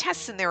printing out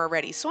tests in there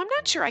already, so I'm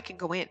not sure I can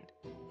go in.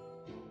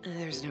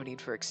 There's no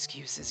need for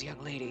excuses,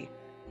 young lady.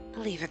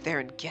 Leave it there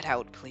and get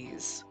out,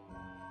 please.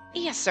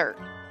 Yes, sir.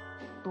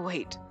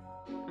 Wait,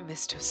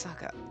 Miss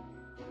Tosaka.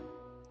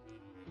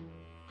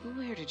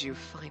 Where did you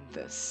find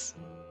this?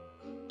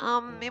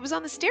 It was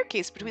on the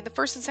staircase between the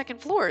first and second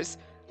floors,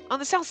 on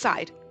the south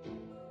side.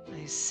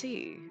 I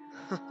see.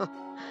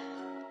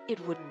 It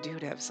wouldn't do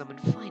to have someone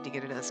finding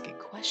it and asking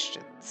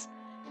questions.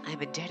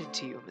 I'm indebted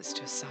to you, Miss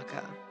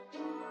Tosaka.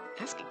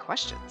 Asking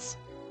questions?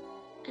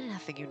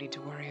 Nothing you need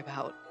to worry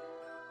about.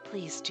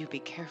 Please do be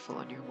careful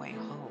on your way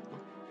home.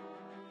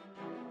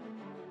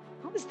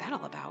 What was that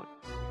all about?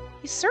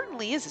 He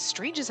certainly is as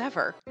strange as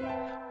ever.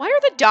 Why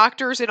are the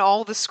doctors in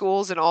all the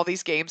schools and all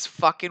these games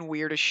fucking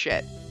weird as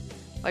shit?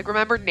 Like,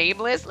 remember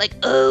Nameless? Like,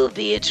 oh,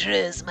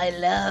 Beatrice, my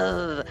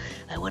love,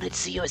 I wanted to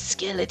see your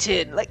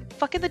skeleton. Like,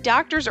 fucking the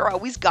doctors are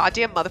always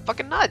goddamn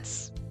motherfucking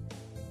nuts.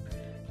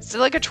 Is it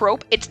like a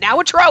trope? It's now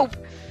a trope!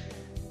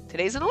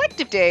 Today's an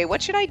elective day.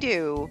 What should I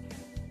do?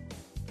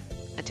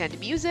 Attend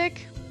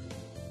music.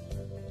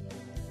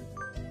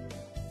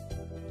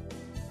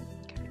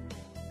 Okay.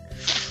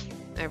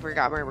 I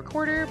forgot my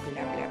recorder. Blah,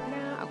 blah,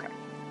 blah. Okay.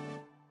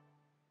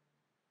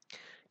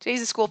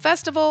 Today's a school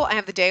festival. I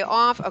have the day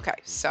off. Okay,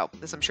 so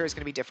this I'm sure is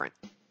going to be different.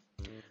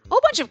 A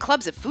whole bunch of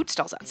clubs have food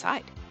stalls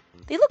outside.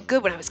 They look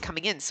good when I was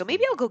coming in, so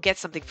maybe I'll go get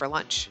something for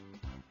lunch.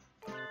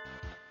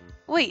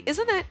 Wait,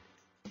 isn't that...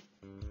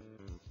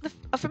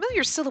 A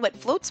familiar silhouette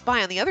floats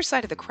by on the other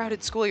side of the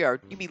crowded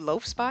schoolyard. You mean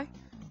loafs by?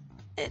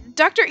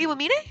 Dr.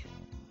 Iwamine?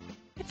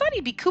 I thought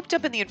he'd be cooped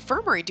up in the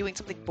infirmary doing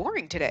something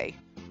boring today.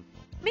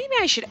 Maybe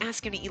I should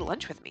ask him to eat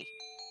lunch with me.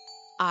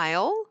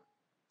 I'll...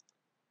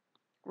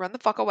 run the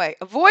fuck away.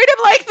 Avoid him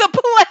like the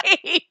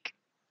plague!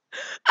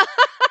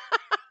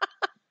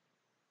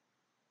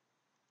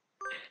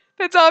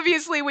 That's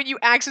obviously when you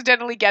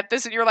accidentally get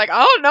this and you're like,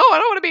 oh no, I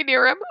don't want to be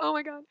near him. Oh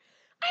my god.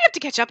 I have to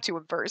catch up to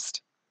him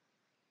first.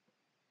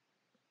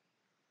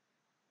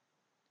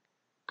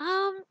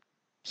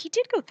 He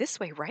did go this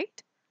way,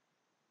 right?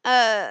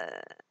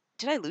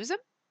 Did I lose him?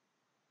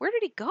 Where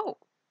did he go?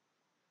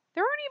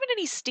 There aren't even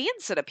any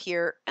stands set up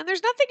here, and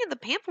there's nothing in the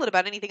pamphlet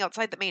about anything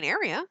outside the main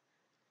area.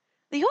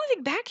 The only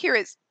thing back here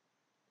is...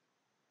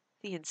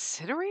 the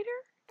incinerator?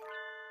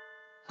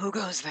 Who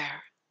goes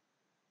there?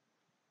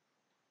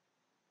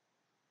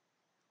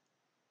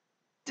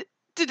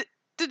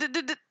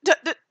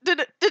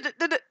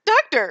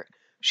 Doctor!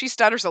 She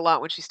stutters a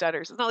lot when she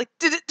stutters. It's not like,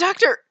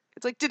 doctor!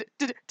 It's like, it's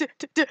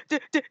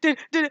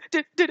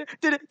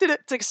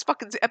like a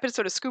fucking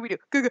episode of Scooby-Doo.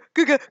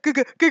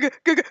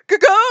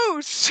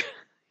 Ghost!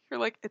 You're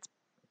like,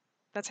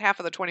 that's half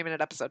of the 20-minute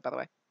episode, by the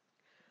way.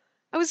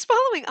 I was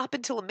following up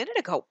until a minute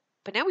ago,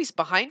 but now he's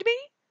behind me?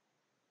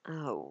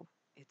 Oh,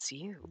 it's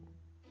you.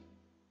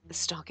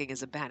 Stalking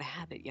is a bad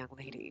habit, young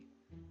lady.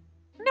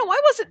 No,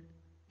 I wasn't.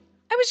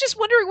 I was just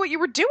wondering what you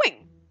were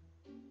doing.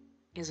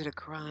 Is it a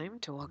crime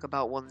to walk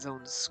about one's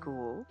own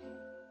school?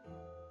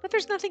 But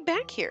there's nothing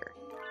back here.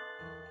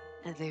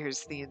 And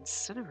there's the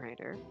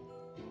incinerator.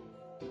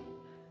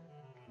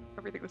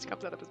 Everything that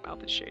comes out of his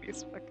mouth is shady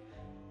as fuck.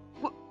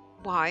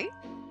 Why?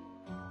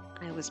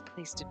 I was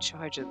placed in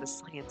charge of the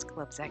science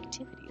club's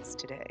activities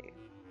today.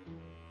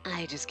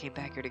 I just came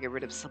back here to get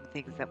rid of some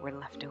things that were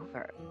left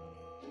over.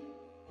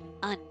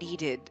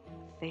 Unneeded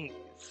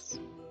things.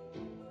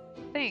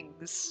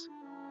 Things.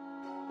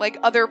 Like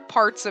other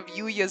parts of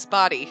Yuya's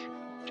body.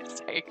 Just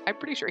saying. I'm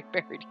pretty sure he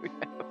buried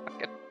Yuya in the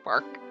fucking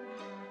park.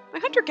 My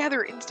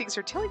hunter-gatherer instincts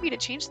are telling me to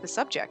change the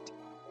subject.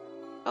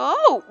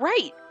 Oh,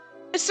 right.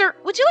 Sir,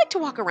 would you like to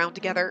walk around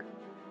together?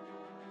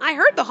 I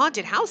heard the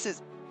haunted house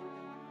is...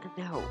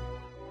 No,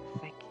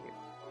 thank you.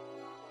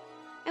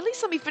 At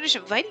least let me finish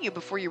inviting you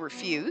before you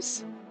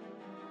refuse.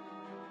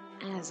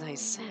 As I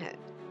said,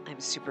 I'm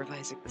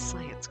supervising the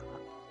science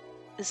club,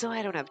 so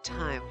I don't have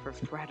time for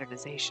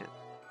fraternization.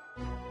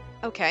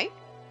 Okay.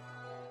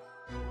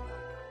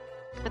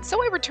 And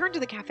so I returned to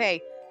the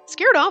cafe,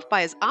 scared off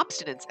by his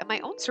obstinance and my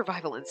own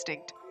survival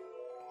instinct.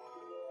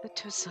 But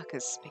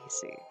Tosaka's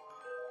Spacey.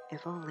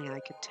 If only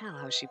I could tell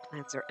how she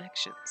plans her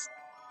actions,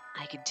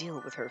 I could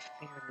deal with her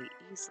fairly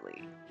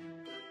easily.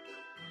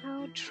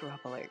 How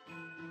troubling.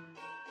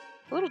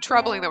 A little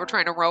troubling that we're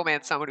trying to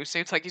romance someone who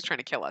seems like he's trying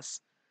to kill us.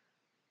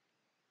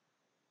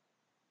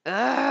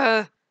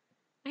 I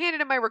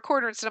handed him my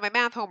recorder instead of my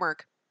math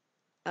homework.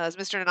 Is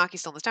Mr. Nanaki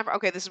still in this time?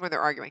 Okay, this is where they're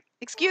arguing.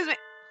 Excuse me.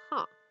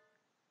 Huh.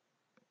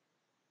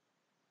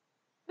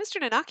 Mr.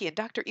 Nanaki and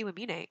Dr.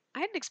 Iwamine, I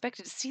hadn't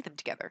expected to see them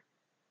together.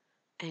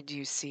 And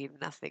you see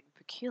nothing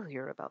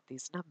peculiar about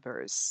these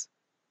numbers?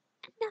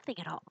 Nothing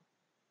at all.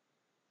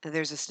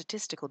 There's a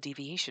statistical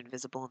deviation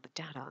visible in the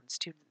data on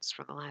students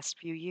from the last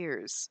few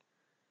years.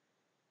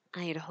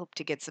 I had hoped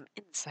to get some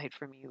insight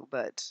from you,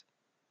 but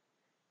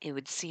it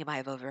would seem I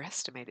have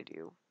overestimated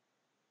you.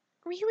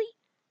 Really?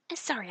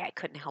 Sorry I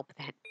couldn't help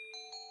then.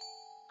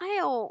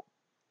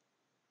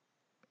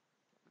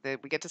 Then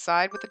we get to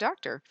side with the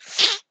doctor.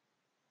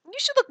 You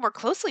should look more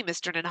closely,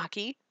 Mr.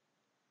 Nanaki.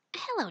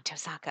 Hello,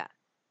 Tosaka.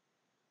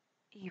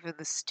 Even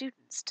the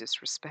students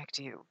disrespect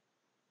you.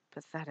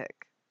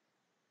 Pathetic.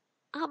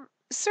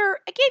 Sir,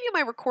 I gave you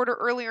my recorder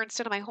earlier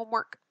instead of my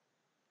homework.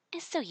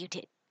 So you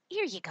did.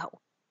 Here you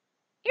go.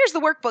 Here's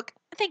the workbook.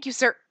 Thank you,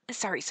 sir.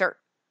 Sorry, sir.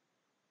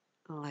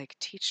 Like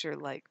teacher,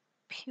 like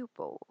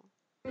pupil.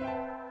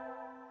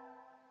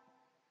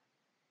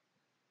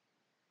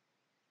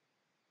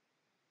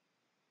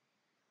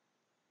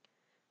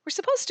 We're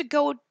supposed to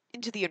go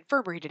into the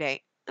infirmary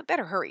today. I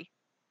better hurry.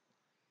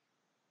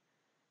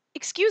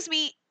 Excuse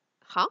me.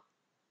 Huh?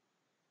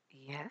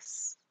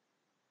 Yes?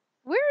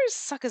 Where's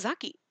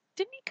Sakazaki?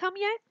 Didn't he come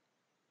yet?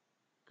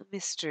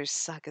 Mr.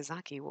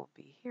 Sakazaki won't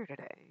be here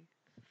today.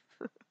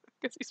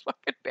 Because he's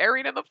fucking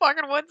buried in the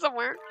fucking woods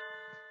somewhere.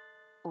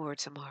 Or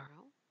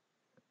tomorrow.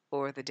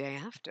 Or the day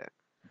after.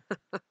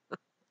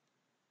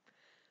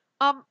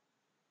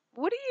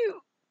 What do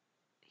you...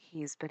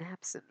 He's been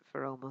absent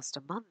for almost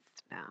a month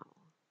now.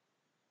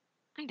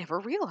 I never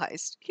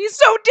realized. He's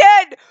so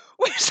dead!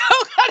 We so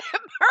got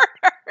him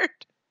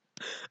murdered!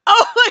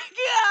 Oh my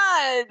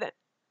god!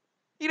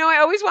 You know, I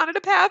always wanted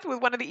a path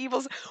with one of the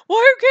evils.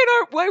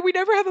 Why we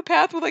never have a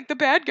path with like the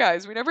bad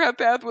guys? We never have a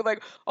path with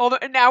like all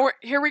and now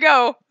here we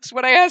go. It's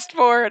what I asked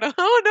for. And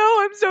oh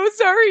no, I'm so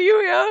sorry,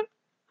 Yuya.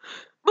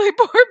 My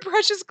poor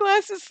precious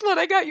glasses slut,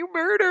 I got you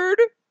murdered.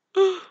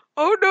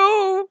 Oh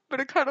no. But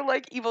it kind of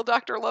like evil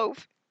Dr.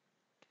 Loaf.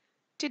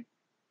 Did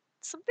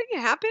something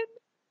happen?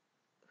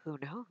 Who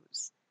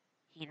knows?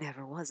 He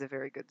never was a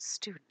very good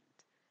student.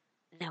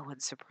 No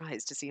one's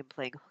surprised to see him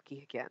playing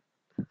hooky again.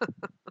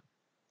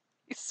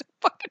 He's so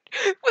fucking...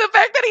 The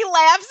fact that he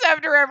laughs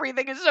after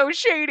everything is so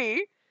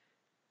shady.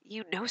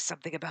 You know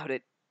something about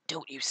it,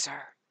 don't you,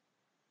 sir?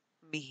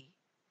 Me?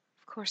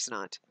 Of course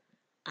not.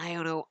 I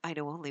know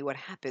only what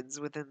happens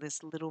within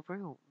this little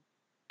room.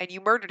 And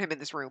you murdered him in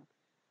this room.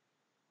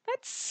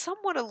 That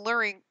somewhat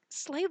alluring,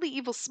 slightly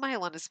evil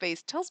smile on his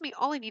face tells me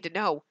all I need to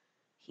know.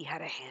 He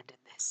had a hand in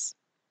this.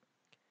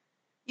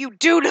 You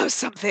do know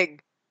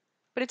something!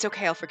 But it's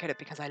okay, I'll forget it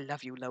because I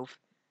love you, Loaf.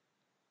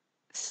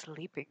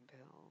 Sleeping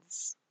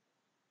pills.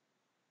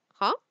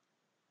 Huh?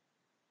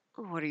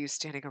 What are you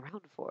standing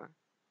around for?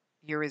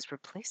 You're his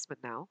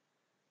replacement now.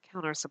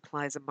 Count our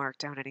supplies and mark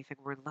down anything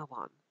we're low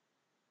on.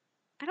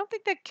 I don't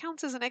think that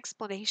counts as an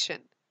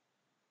explanation.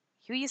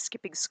 Yuya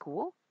skipping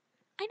school?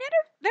 I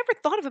never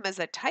thought of him as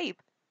that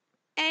type.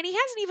 And he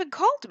hasn't even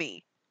called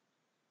me.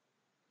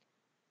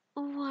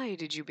 Why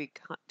did you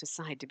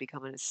decide to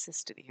become an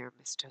assistant here,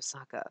 Miss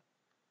Tosaka?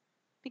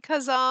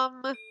 Because,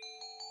 I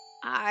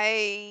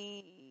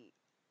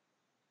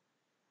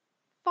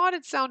thought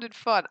it sounded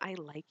fun. I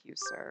like you,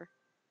 sir.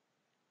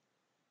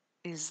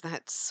 Is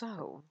that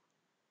so?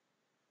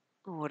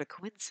 What a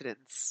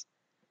coincidence.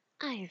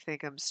 I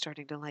think I'm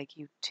starting to like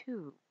you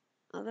too,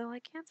 although I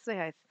can't say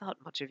I thought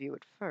much of you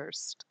at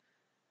first.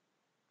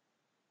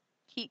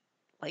 He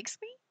likes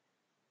me?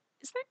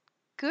 Is that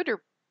good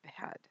or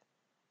bad?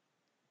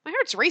 My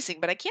heart's racing,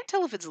 but I can't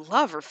tell if it's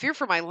love or fear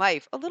for my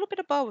life. A little bit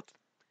of both.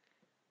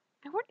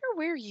 I wonder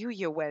where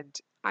Yuya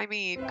went. I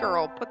mean,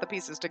 girl, put the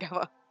pieces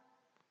together.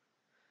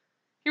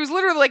 He was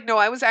literally like, no,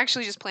 I was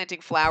actually just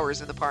planting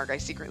flowers in the park. I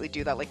secretly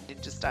do that like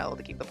ninja style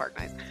to keep the park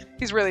nice.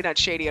 He's really not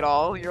shady at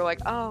all. You're like,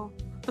 oh.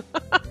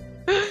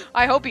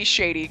 I hope he's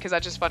shady, because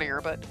that's just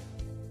funnier, but...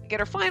 Get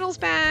our finals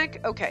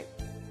back. Okay.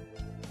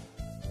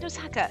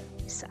 Nosaka,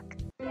 you suck.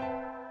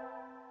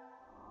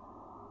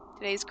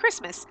 Today's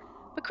Christmas.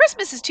 But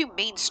Christmas is too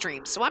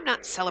mainstream, so I'm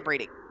not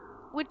celebrating.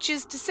 Which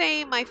is to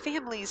say, my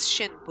family's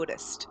Shin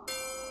Buddhist.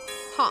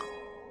 Huh.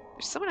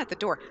 There's someone at the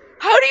door.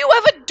 How do you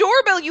have a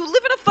doorbell? You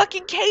live in a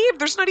fucking cave.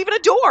 There's not even a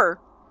door.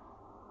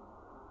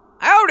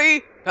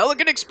 Howdy.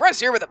 Pelican Express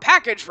here with a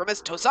package for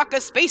Miss Tosaka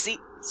Spacey.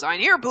 Sign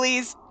here,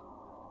 please.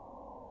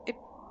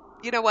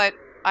 You know what?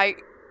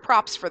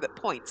 Props for the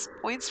points.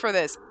 Points for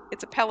this.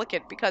 It's a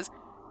pelican because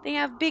they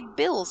have big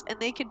bills and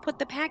they can put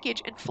the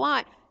package and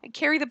fly and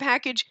carry the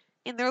package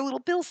in their little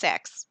bill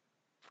sacks.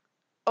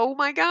 Oh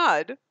my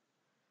god.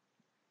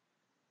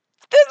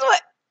 This is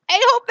what I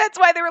hope that's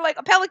why they were like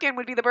a pelican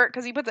would be the bird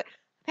because he puts a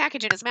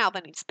package in his mouth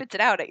and he spits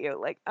it out at you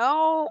like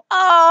oh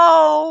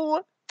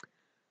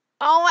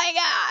my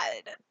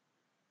god.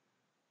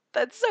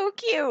 That's so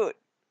cute.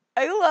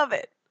 I love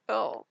it.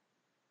 Oh,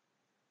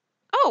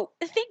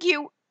 thank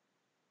you.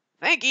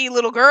 Thank you,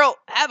 little girl.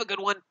 Have a good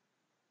one.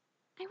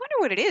 I wonder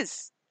what it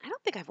is. I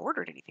don't think I've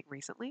ordered anything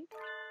recently.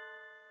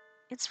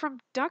 It's from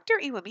Dr.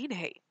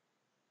 Iwamine.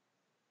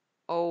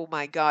 Oh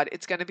my god,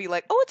 it's gonna be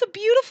like, oh, it's a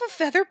beautiful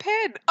feather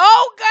pen.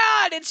 Oh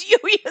god, it's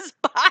Yuya's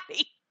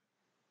body.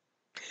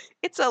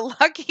 It's a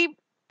lucky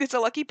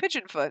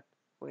pigeon foot.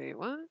 Wait,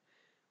 what?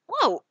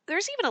 Whoa,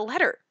 there's even a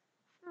letter.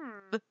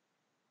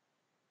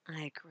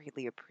 I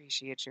greatly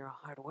appreciate your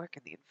hard work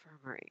in the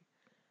infirmary.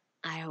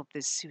 I hope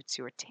this suits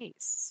your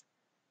tastes.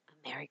 A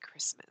Merry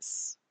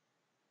Christmas.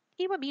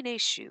 Iwamine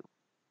Shu.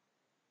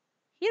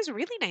 He has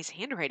really nice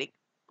handwriting.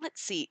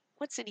 Let's see,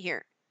 what's in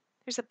here?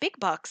 There's a big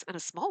box and a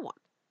small one.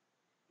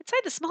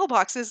 Inside the small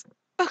box is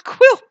a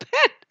quill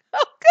pen.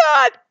 Oh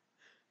god!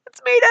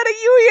 It's made out of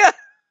Yuya.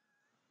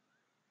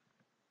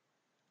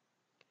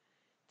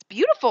 It's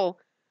beautiful.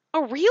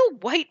 A real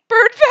white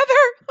bird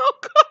feather. Oh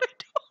god, I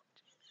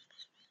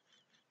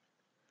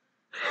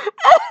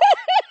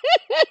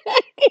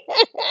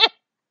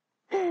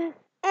don't.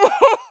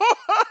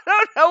 I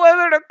don't know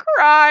whether to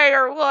cry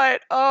or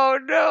what. Oh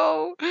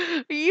no.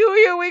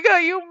 Yuya, we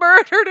got you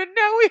murdered and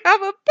now we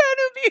have a pen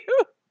of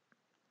you.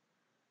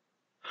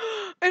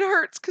 It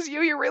hurts because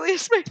Yuya really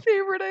is my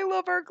favorite. I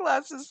love our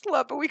glasses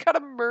slut, but we got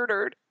him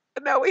murdered.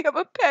 And now we have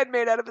a pen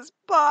made out of his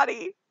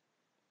body.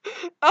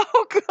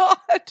 Oh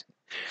god.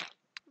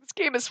 This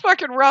game is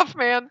fucking rough,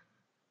 man.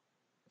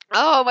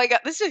 Oh my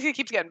god. This just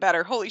keeps getting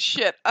better. Holy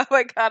shit. Oh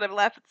my god, I'm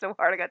laughing so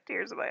hard I got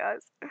tears in my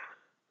eyes.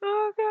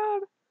 Oh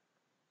god.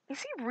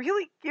 Is he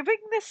really giving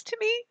this to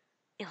me?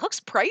 It looks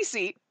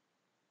pricey.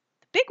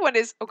 The big one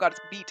is... Oh god,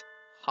 it's meat.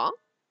 Huh?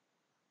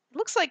 It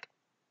looks like...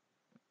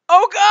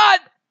 Oh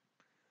god!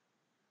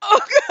 Oh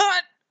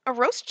god! A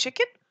roast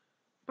chicken?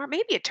 Or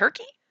maybe a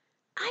turkey?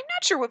 I'm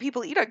not sure what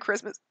people eat on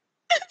Christmas.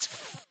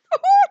 It's...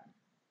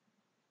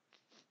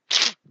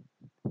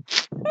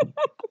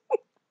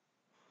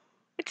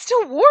 It's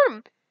still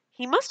warm.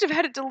 He must have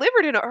had it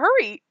delivered in a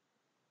hurry.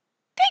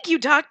 Thank you,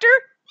 doctor.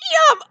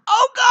 Yum!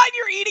 Oh god,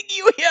 you're eating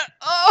Yuya!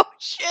 Oh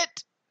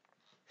shit!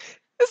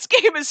 This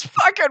game is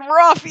fucking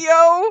rough, yo!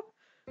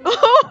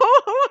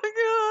 Oh my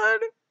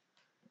god!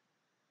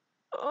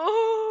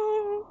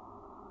 Oh!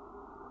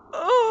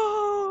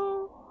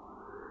 Oh!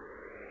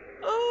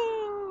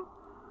 Oh!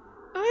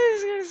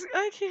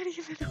 I can't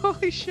even.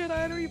 Holy shit,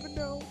 I don't even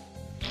know.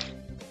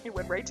 It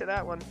went right to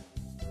that one.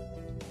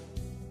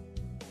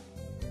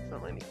 It's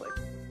not letting me click.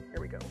 Here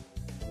we go.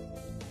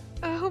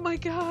 Oh my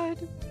god.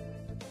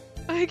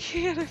 I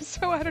can't.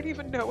 I don't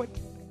even know what.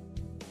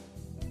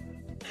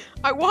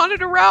 I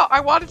wanted a route. I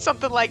wanted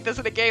something like this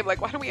in a game. Like,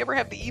 why don't we ever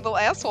have the evil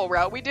asshole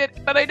route? We did,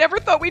 but I never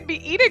thought we'd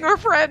be eating our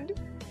friend.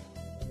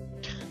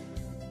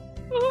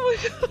 Oh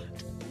my god.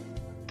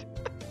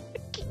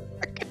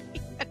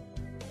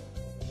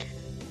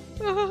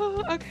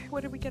 Oh, okay,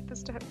 what did we get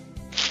this time?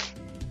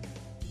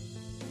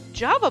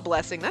 Java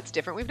blessing. That's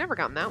different. We've never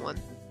gotten that one.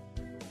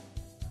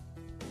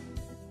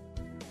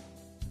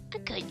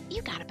 Good,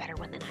 you got a better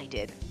one than I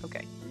did.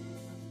 Okay.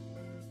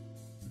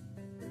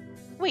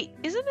 Wait,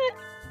 isn't it?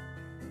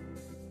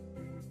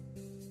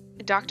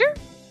 Doctor?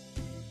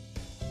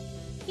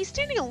 He's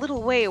standing a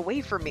little way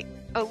away from me.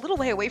 A little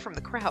way away from the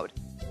crowd.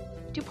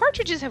 Do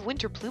partridges have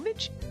winter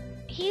plumage?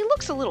 He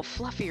looks a little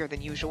fluffier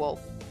than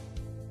usual.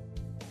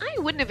 I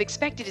wouldn't have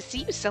expected to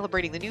see you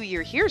celebrating the new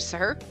year here,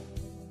 sir.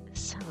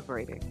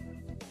 Celebrating?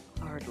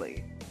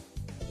 Hardly.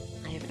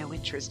 I have no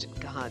interest in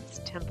gods,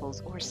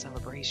 temples, or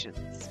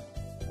celebrations.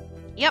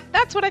 Yep,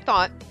 that's what I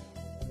thought.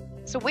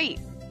 So wait,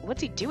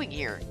 what's he doing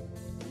here?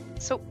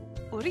 So,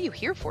 what are you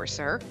here for,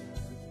 sir?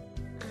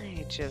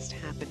 I just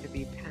happened to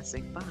be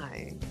passing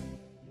by.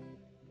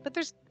 But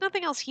there's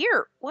nothing else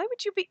here. Why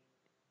would you be...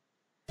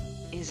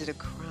 Is it a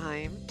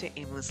crime to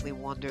aimlessly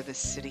wander this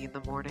city in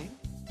the morning?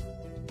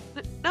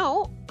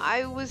 No,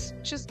 I was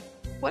just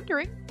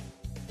wondering.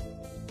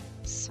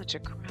 Such a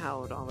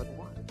crowd all at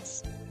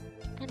once.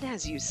 And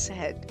as you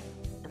said,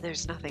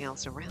 there's nothing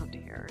else around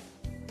here.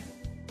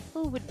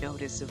 Who would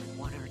notice if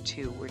one or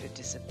two were to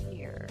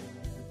disappear?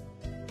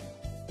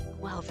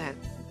 Well then,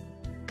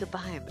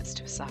 goodbye,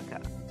 Mr.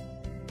 Saka.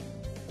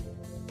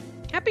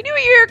 Happy New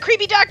Year,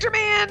 creepy Doctor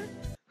Man!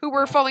 Who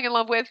we're falling in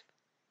love with.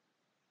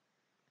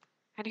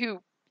 And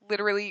who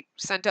literally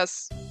sent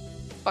us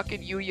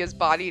fucking Yuya's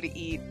body to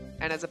eat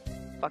and as a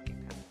fucking...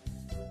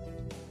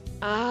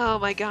 Oh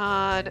my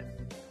god.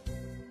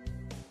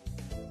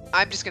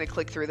 I'm just gonna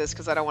click through this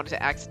because I don't want it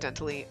to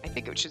accidentally... I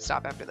think it should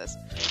stop after this.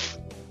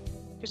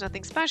 There's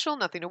nothing special,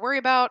 nothing to worry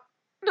about.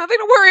 Nothing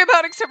to worry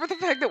about except for the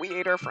fact that we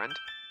ate our friend.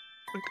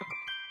 Oh my god.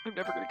 I'm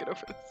never gonna get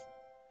over this.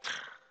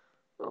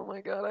 Oh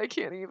my god, I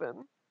can't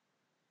even.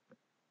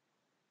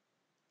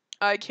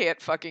 I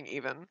can't fucking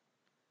even.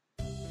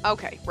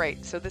 Okay,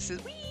 right. So this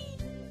is...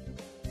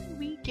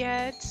 We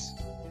get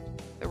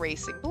the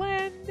racing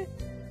blend.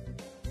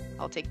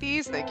 I'll take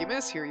these. Thank you,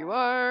 miss. Here you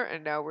are.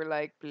 And now we're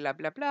like, blah,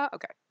 blah, blah.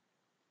 Okay.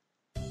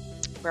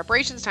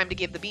 Preparations, time to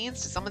give the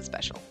beans to someone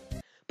special.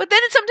 But then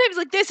it's sometimes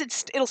like this,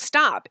 it'll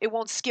stop. It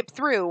won't skip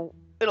through.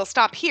 It'll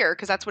stop here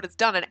because that's what it's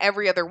done on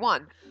every other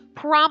one.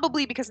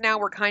 Probably because now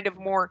we're kind of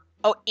more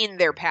in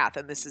their path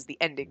and this is the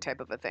ending type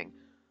of a thing.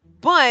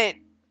 But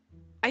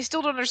I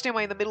still don't understand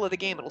why in the middle of the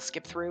game it'll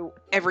skip through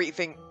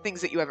everything, things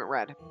that you haven't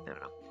read. I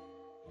don't know.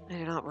 I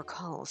do not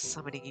recall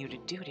summoning you to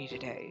duty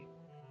today.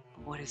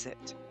 What is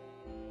it?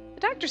 The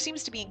doctor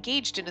seems to be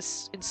engaged in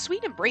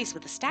sweet embrace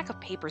with a stack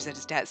of papers at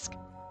his desk.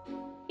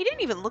 He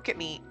didn't even look at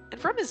me, and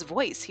from his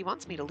voice, he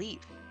wants me to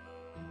leave.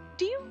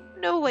 Do you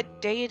know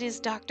what day it is,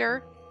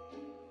 Doctor?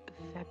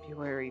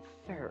 February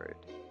 3rd.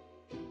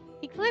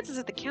 He glances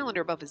at the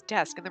calendar above his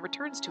desk and then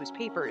returns to his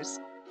papers.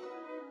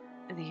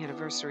 The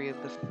anniversary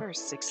of the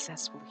first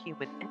successful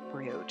human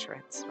embryo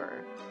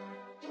transfer.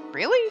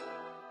 Really?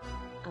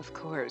 Of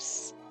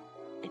course.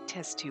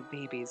 Test tube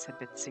babies had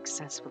been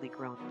successfully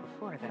grown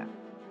before them.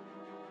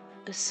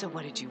 So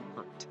what did you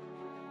want?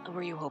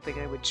 Were you hoping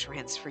I would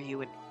transfer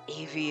you an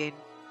avian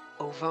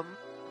ovum?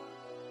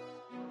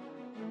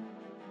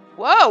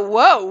 Whoa,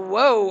 whoa,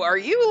 whoa. Are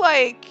you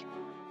like...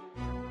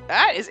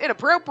 That is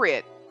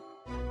inappropriate.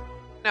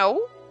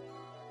 No.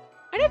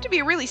 I'd have to be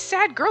a really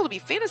sad girl to be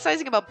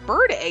fantasizing about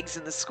bird eggs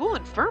in the school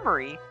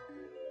infirmary.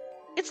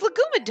 It's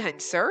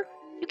legumine, sir.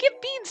 You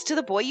give beans to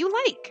the boy you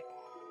like.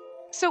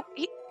 So,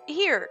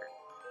 here.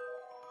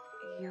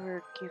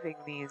 You're giving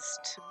these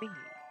to me.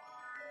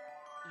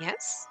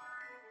 Yes?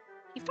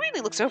 He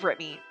finally looks over at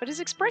me, but his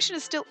expression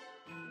is still...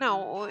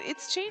 No,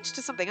 it's changed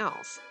to something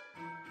else.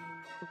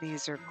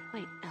 These are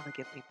quite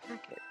elegantly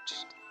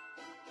packaged.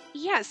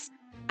 Yes,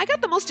 I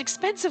got the most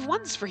expensive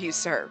ones for you,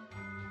 sir.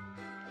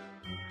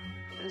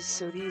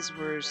 So these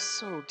were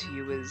sold to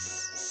you as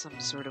some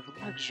sort of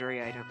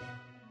luxury item.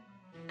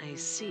 I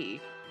see.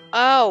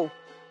 Oh!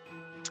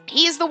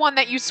 He's the one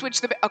that you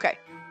switch the... Okay.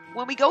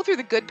 When we go through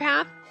the good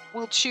path,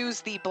 we'll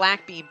choose the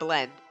black bean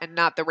blend and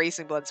not the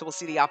racing blend, so we'll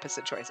see the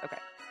opposite choice. Okay.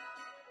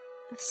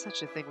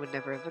 Such a thing would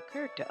never have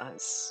occurred to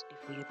us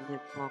if we had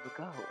lived long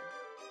ago.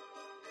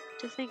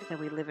 To think that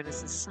we live in a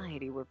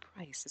society where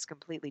price is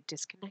completely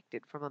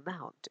disconnected from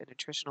amount and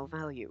nutritional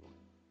value.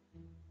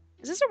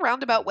 Is this a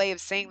roundabout way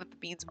of saying that the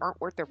beans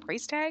aren't worth their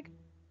price tag?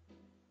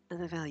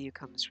 The value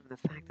comes from the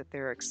fact that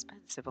they're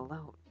expensive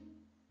alone.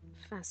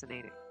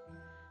 Fascinating.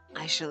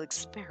 I shall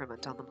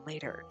experiment on them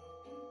later.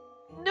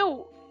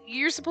 No,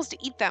 you're supposed to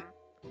eat them.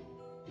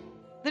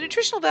 The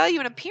nutritional value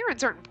and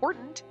appearance aren't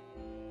important.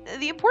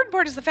 The important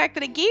part is the fact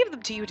that I gave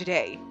them to you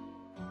today.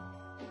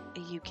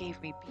 You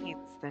gave me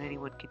beans that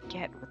anyone could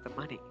get with the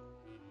money.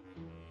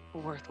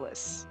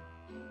 Worthless.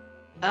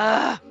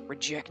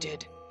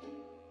 Rejected.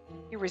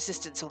 Your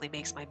resistance only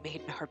makes my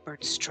maiden heart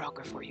burn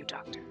stronger for you,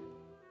 Doctor.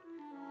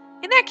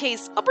 In that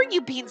case, I'll bring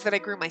you beans that I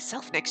grew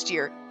myself next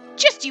year.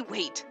 Just you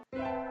wait.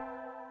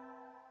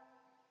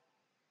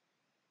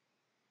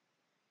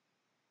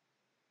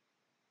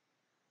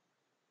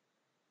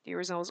 Dear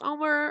Roselle's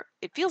Omer,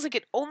 it feels like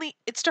it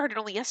started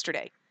only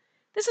yesterday.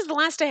 This is the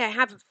last day I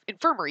have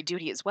infirmary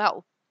duty as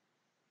well.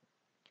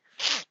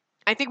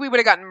 I think we would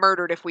have gotten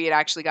murdered if we had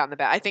actually gotten the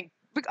bed.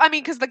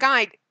 Because the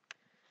guy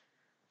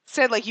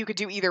said, like, you could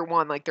do either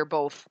one, like, they're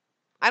both.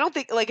 I don't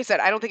think, like I said,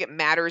 I don't think it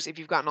matters if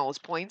you've gotten all his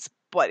points,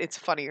 but it's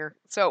funnier.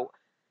 So,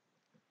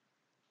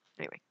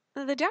 anyway,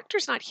 the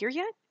doctor's not here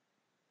yet?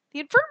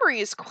 The infirmary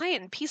is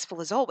quiet and peaceful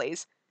as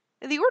always.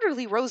 The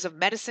orderly rows of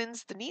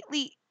medicines, the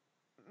neatly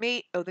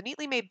made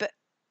bed.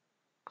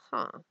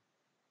 Huh.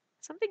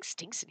 Something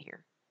stinks in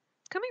here.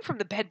 It's coming from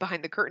the bed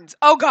behind the curtains.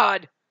 Oh,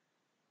 God!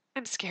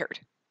 I'm scared.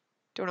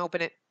 Don't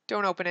open it.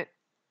 Don't open it.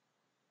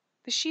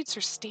 The sheets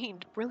are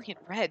stained brilliant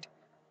red.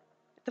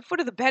 At the foot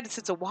of the bed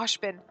sits a wash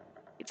bin.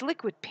 It's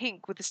liquid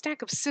pink with a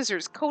stack of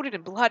scissors coated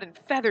in blood and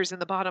feathers in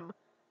the bottom.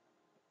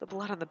 The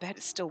blood on the bed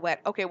is still wet.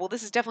 Okay, well,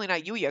 this is definitely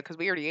not Yuya because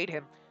we already ate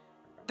him.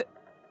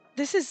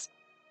 This is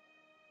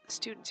the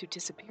students who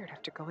disappeared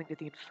after going to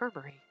the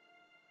infirmary.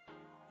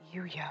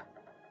 Yuya.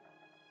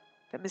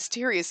 That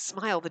mysterious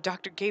smile the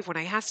doctor gave when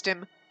I asked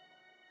him.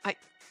 I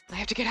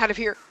have to get out of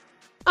here.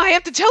 I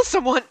have to tell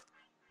someone.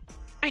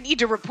 I need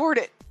to report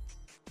it.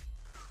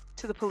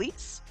 To the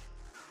police?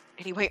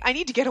 Anyway, I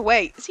need to get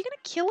away. Is he going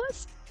to kill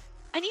us?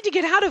 I need to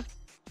get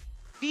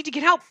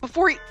out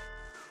before he...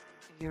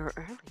 You're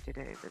early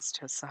today, Miss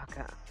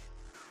Tosaka.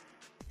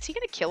 Is he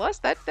going to kill us?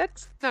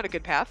 That's not a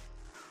good path.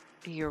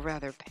 You're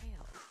rather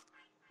pale.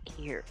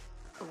 Here,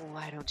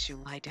 why don't you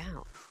lie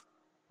down?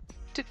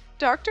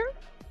 Doctor?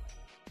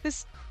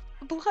 This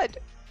blood.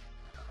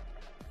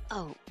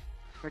 Oh,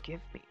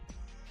 forgive me.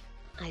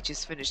 I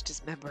just finished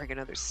dismembering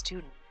another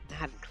student and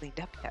hadn't cleaned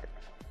up yet.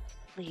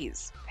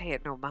 Please, pay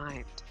it no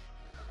mind.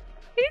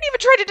 He didn't even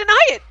try to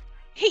deny it.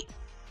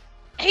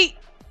 Hey.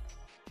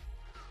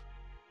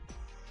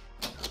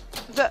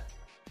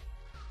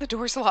 The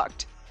door's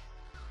locked.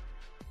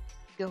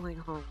 Going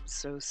home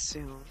so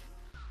soon?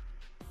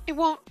 It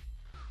won't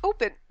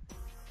open.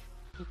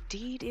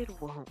 Indeed it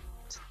won't.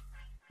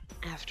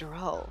 After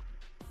all,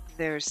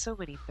 there are so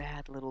many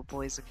bad little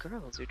boys and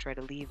girls who try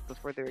to leave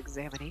before their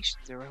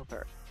examinations are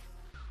over.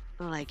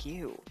 Like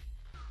you.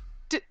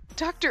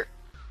 Doctor,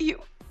 you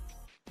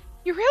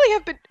really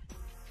have been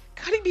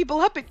cutting people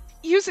up and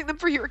using them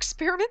for your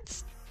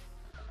experiments?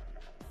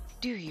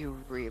 Do you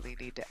really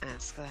need to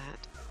ask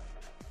that?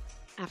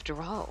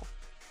 After all,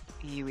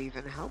 you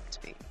even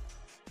helped me.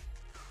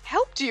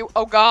 Helped you?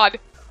 Oh, God.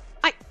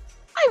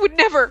 I would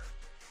never.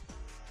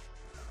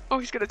 Oh,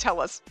 he's going to tell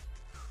us.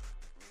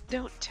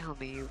 Don't tell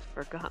me you've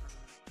forgotten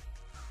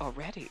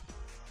already.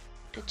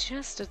 And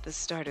just at the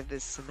start of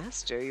this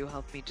semester, you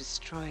helped me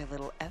destroy a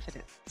little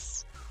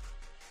evidence.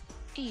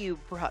 You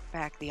brought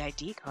back the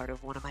ID card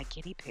of one of my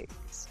guinea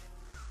pigs.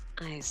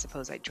 I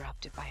suppose I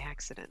dropped it by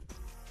accident.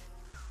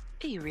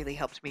 You really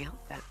helped me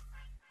out then.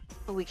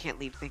 We can't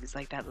leave things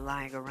like that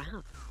lying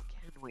around,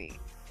 can we?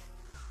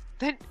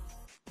 Then,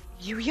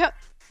 Yuya?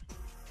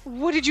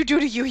 What did you do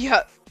to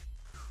Yuya?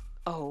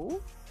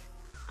 Oh?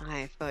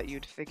 I thought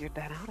you'd figured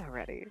that out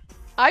already.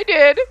 I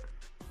did.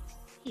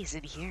 He's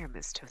in here,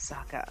 Miss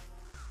Tosaka.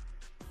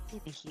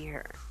 In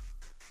here.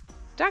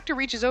 Doctor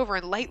reaches over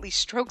and lightly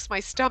strokes my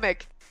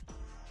stomach.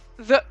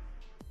 Told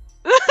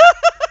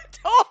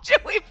you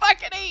we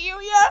fucking ate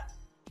Yuya.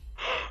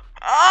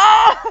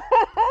 Oh,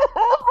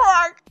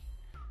 fuck.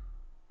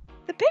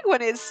 The big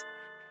one is...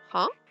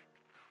 Huh?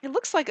 It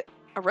looks like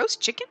a roast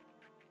chicken?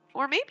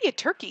 Or maybe a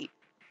turkey.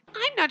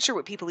 I'm not sure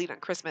what people eat on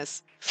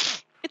Christmas.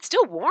 It's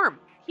still warm.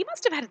 He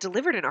must have had it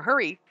delivered in a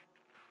hurry.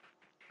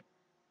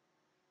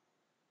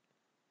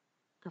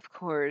 Of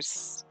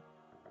course,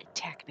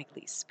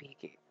 technically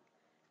speaking,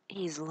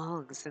 he's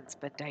long since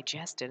been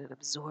digested and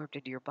absorbed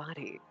into your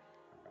body,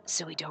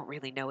 so we don't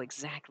really know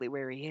exactly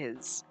where he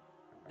is.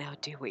 Now,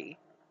 do we?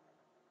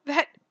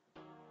 That...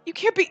 You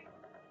can't be...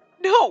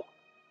 No!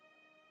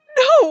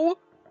 No!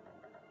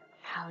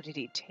 How did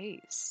he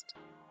taste?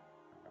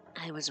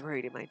 I was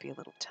worried it might be a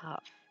little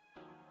tough.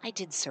 I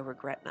did so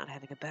regret not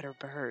having a better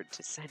bird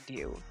to send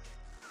you.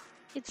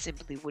 It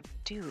simply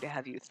wouldn't do to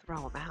have you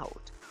throw him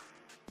out.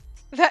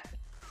 That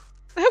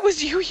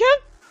was Yuya?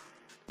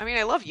 I mean,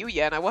 I love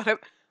Yuya and I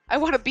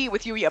want to be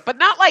with Yuya, but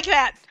not like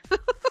that.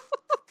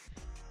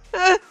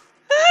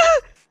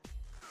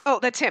 Oh,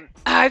 that's him.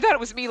 I thought it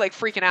was me, like,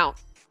 freaking out.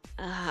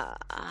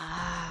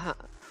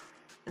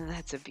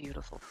 That's a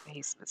beautiful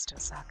face, Miss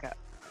Tosaka.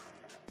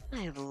 I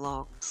have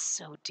longed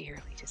so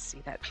dearly to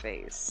see that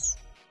face.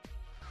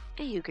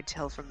 And you could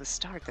tell from the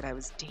start that I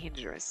was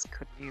dangerous,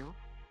 couldn't you?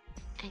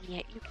 And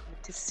yet you came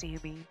to see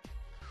me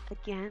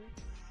again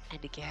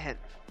and again.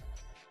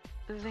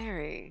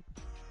 Very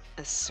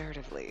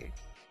assertively.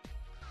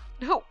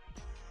 No,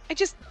 I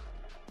just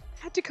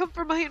had to come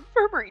for my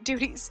infirmary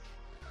duties.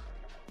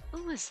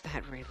 Was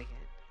that really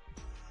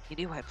it? You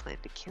knew I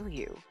planned to kill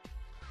you,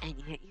 and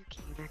yet you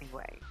came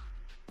anyway.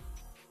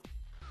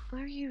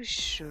 Are you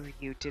sure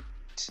you didn't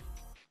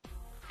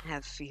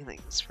have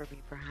feelings for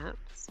me,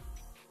 perhaps?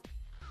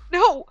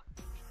 No!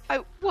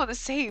 I want to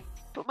say,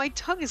 but my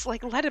tongue is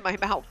like lead in my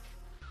mouth.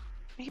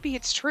 Maybe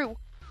it's true.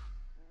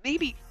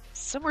 Maybe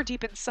somewhere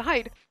deep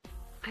inside,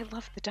 I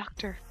love the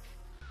doctor.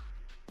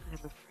 I'm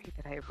afraid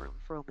that I have room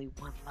for only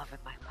one love in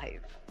my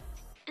life,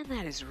 and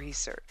that is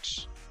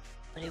research.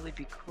 But it would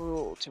be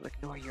cruel to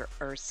ignore your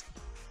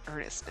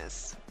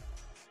earnestness.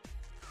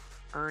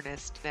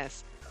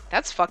 Earnestness.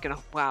 That's fucking,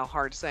 wow,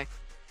 hard to say.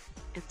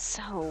 And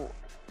so,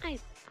 I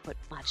put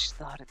much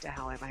thought into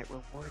how I might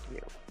reward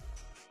you.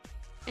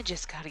 And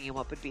just cutting you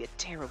up would be a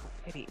terrible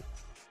pity.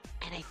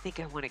 And I think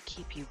I want to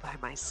keep you by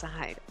my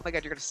side. Oh my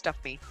god, you're gonna stuff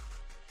me.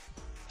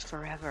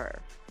 Forever.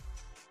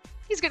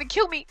 He's gonna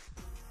kill me!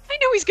 I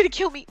know he's gonna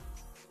kill me!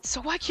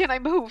 So why can't I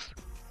move?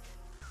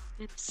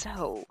 And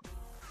so,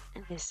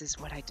 and this is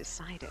what I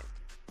decided.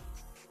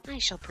 I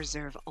shall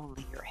preserve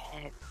only your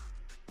head.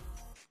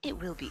 It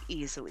will be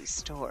easily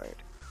stored.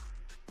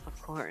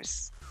 Of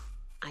course,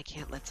 I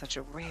can't let such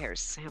a rare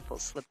sample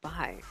slip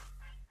by,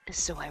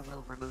 so I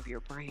will remove your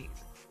brain.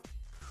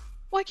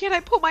 Why can't I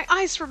pull my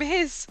eyes from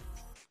his?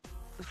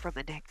 From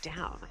the neck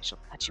down, I shall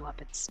cut you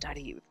up and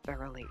study you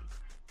thoroughly.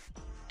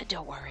 And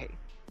don't worry,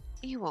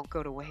 you won't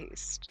go to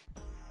waste.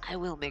 I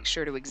will make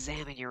sure to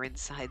examine your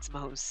insides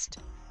most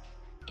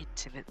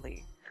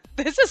intimately.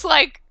 This is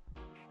like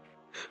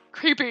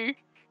creepy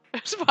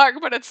as fuck,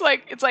 but it's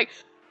like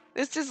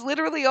this is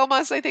literally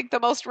almost, I think, the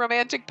most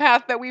romantic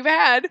path that we've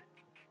had.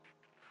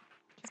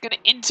 He's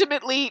gonna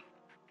intimately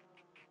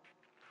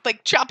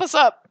like chop us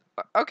up.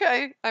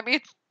 Okay, I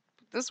mean,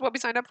 this is what we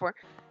signed up for.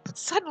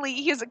 Suddenly,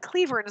 he has a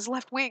cleaver in his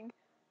left wing.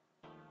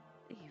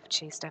 You've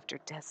chased after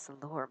death's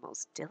allure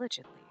most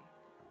diligently.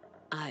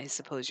 I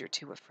suppose you're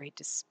too afraid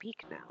to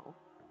speak now.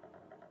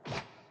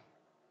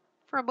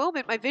 For a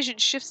moment, my vision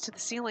shifts to the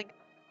ceiling,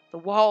 the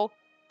wall,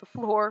 the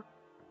floor,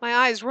 my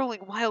eyes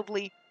rolling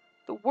wildly.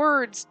 The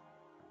world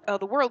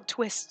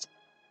twists,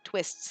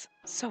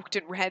 soaked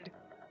in red.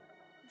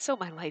 And so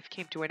my life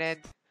came to an end.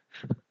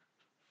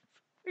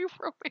 We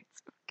romance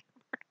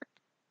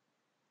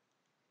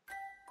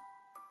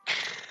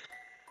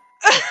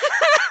This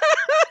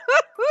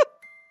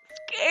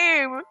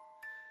game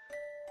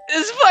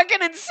is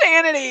fucking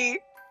insanity.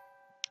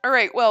 All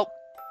right, well,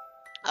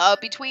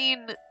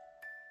 between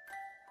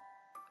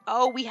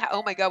oh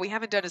my god, we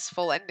haven't done his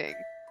full ending.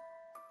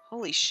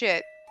 Holy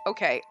shit.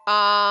 Okay.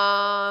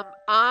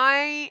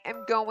 I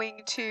am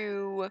going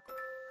to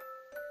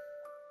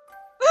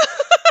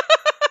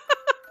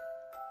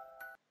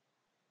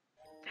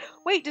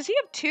Wait, does he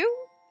have two?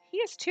 He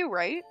has two,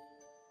 right?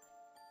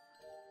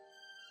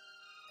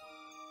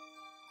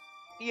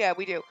 Yeah,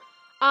 we do.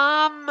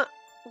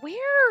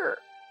 We're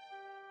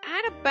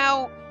at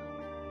about...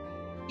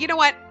 You know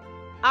what?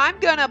 I'm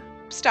gonna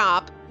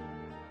stop.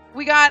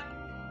 We got...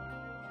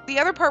 The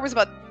other part was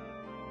about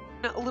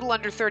a little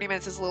under 30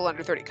 minutes. Is a little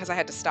under 30 because I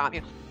had to stop.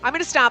 You know, I'm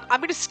gonna stop.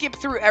 I'm gonna skip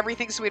through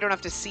everything so we don't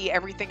have to see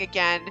everything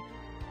again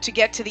to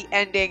get to the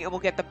ending, and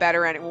we'll get the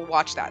better end, and we'll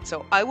watch that.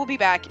 So I will be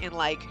back in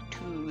like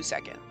 2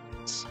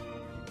 seconds.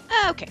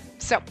 Okay,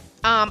 so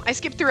I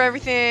skipped through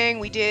everything.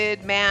 We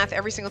did math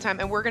every single time,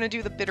 and we're gonna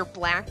do the bitter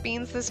black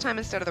beans this time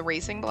instead of the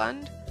racing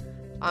blend,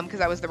 because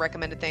that was the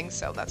recommended thing.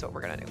 So that's what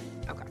we're gonna do.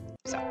 Okay,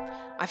 so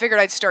I figured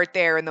I'd start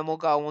there, and then we'll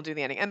go and we'll do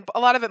the ending. And a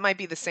lot of it might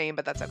be the same,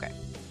 but that's okay.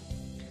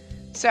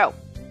 So,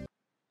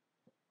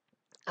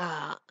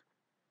 I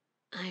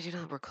do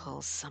not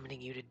recall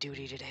summoning you to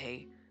duty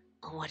today.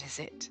 What is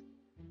it?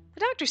 the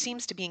doctor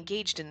seems to be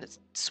engaged in a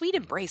sweet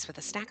embrace with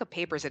a stack of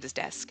papers at his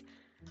desk.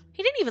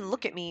 He didn't even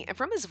look at me, and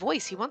from his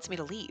voice, he wants me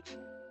to leave.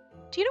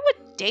 Do you know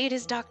what day it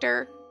is,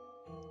 Doctor?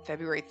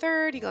 February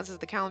 3rd. He glances at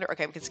the calendar.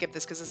 Okay, we can skip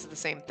this because this is the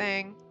same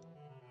thing.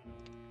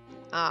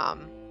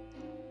 No.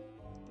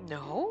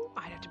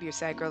 I'd have to be a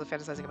sad girl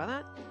fantasizing about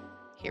that.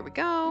 Here we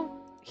go.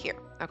 Here.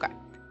 Okay.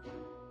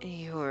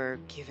 You're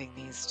giving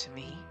these to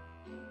me?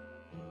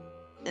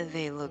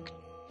 They look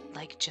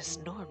like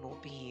just normal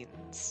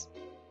beans.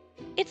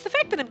 It's the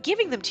fact that I'm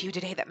giving them to you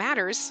today that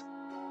matters.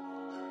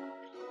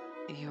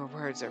 Your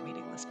words are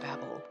meaningless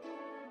babble.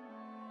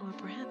 Or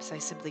perhaps I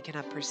simply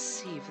cannot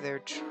perceive their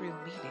true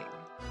meaning.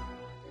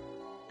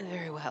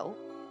 Very well.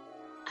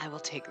 I will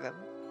take them,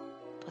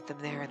 put them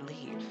there, and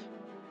leave.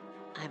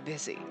 I'm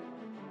busy.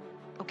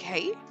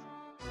 Okay.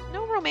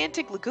 No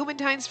romantic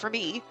legumantines for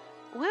me.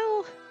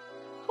 Well,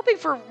 hoping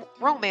for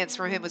romance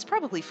from him was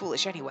probably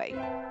foolish anyway.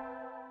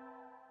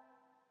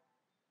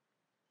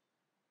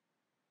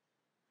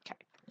 Okay.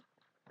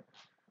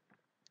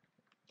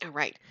 All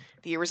right.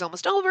 The year is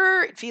almost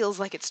over. It feels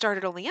like it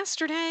started only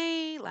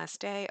yesterday. Last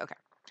day. Okay.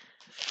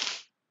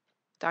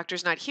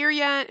 Doctor's not here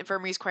yet.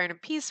 Infirmary's quiet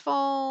and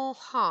peaceful.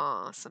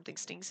 Huh. Something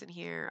stinks in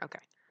here. Okay.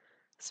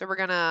 So we're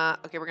gonna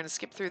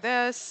skip through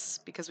this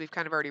because we've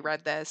kind of already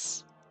read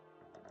this.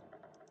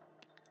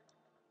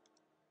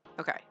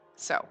 Okay.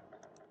 So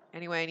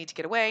anyway, I need to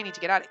get away. I need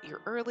to get out of here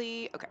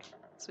early. Okay.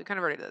 So we kind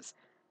of already did this.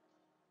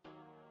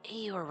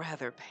 You're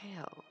rather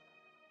pale.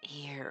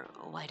 Here,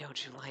 why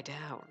don't you lie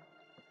down?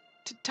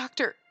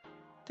 Doctor,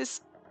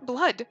 this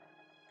blood.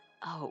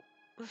 Oh,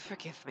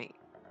 forgive me.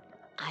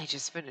 I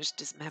just finished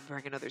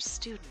dismembering another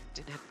student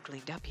and haven't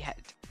cleaned up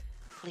yet.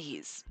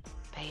 Please,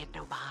 pay it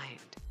no mind.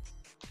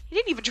 He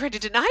didn't even try to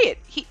deny it.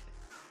 He...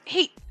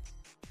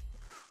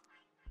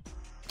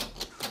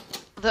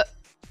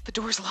 The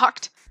door's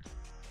locked.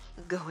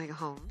 Going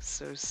home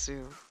so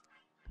soon.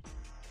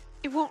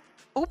 It won't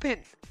open.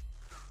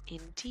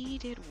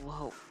 Indeed it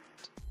won't.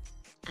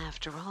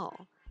 After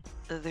all,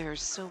 there are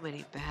so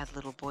many bad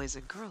little boys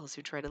and girls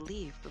who try to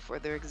leave before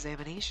their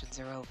examinations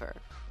are over.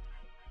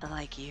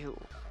 Like you.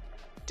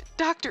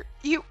 Doctor,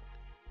 you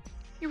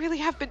really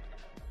have been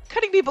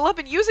cutting people up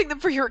and using them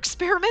for your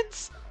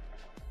experiments?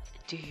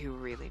 Do you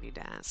really need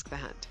to ask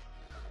that?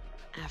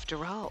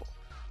 After all,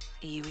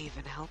 you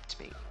even helped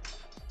me.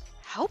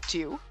 Helped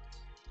you?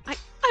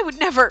 I would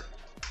never...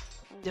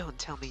 Don't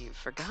tell me you've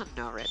forgotten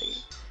already.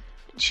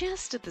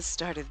 Just at the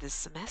start of this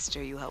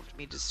semester, you helped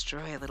me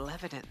destroy a little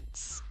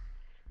evidence.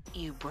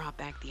 You brought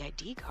back the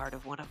ID card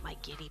of one of my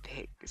guinea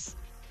pigs.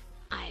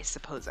 I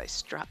suppose I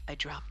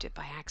dropped it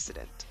by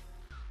accident.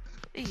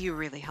 You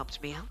really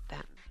helped me out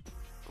then.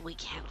 We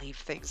can't leave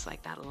things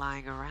like that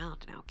lying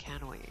around now,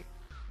 can we?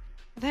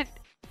 Then,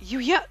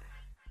 Yuya?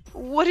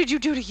 What did you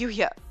do to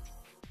Yuya?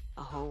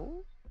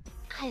 Oh?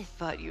 I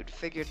thought you'd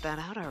figured that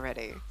out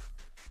already.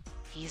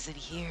 He's in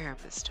here,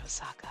 Miss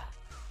Tosaka.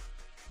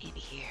 In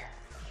here.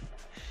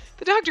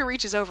 The doctor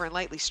reaches over and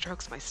lightly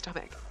strokes my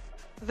stomach.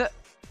 Okay,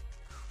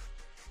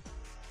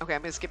 I'm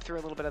going to skip through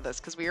a little bit of this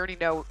because we already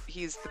know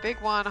he's the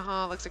big one,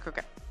 huh? Looks like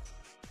okay.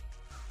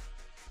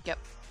 Yep.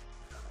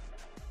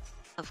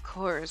 Of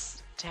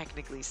course,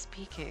 technically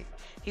speaking,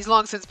 he's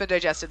long since been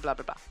digested, blah,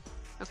 blah, blah.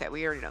 Okay,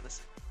 we already know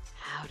this.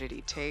 How did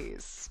he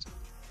taste?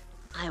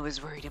 I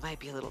was worried it might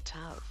be a little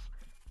tough.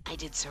 I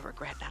did so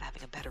regret not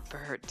having a better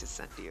bird to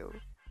send you.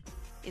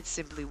 It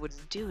simply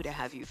wouldn't do to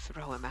have you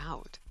throw him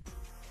out.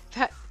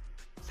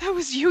 That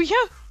was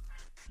Yuya?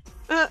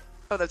 Oh,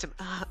 that's him.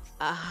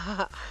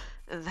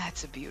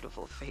 That's a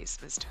beautiful face,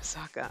 Miss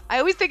Tosaka. I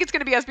always think it's going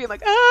to be us being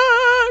like,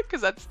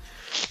 because that's...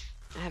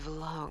 I've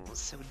longed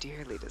so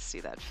dearly to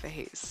see that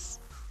face.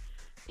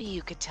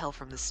 You could tell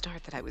from the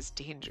start that I was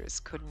dangerous,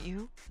 couldn't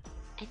you?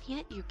 And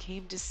yet you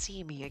came to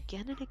see me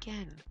again and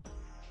again.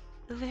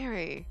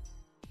 Very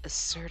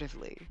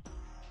assertively.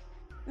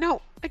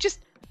 No, I just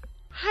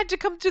had to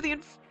come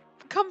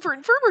for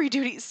infirmary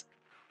duties.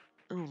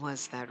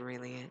 Was that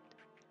really it?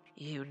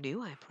 You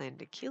knew I planned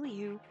to kill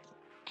you,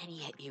 and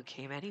yet you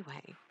came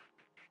anyway.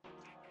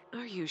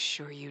 Are you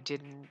sure you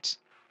didn't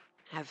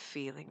have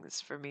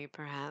feelings for me,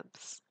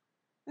 perhaps?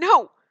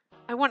 No!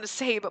 I want to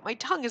say, but my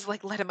tongue is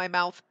like lead in my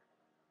mouth.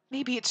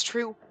 Maybe it's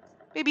true.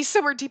 Maybe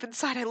somewhere deep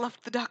inside I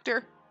loved the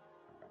doctor.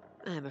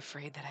 I'm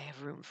afraid that I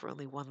have room for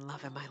only one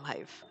love in my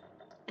life,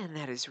 and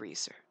that is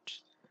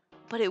research.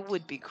 But it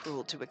would be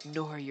cruel to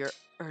ignore your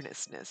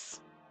earnestness.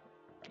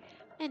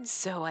 And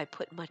so I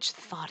put much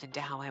thought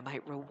into how I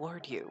might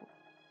reward you.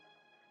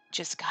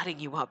 Just cutting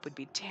you up would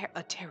be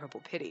a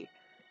terrible pity,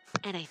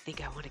 and I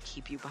think I want to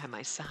keep you by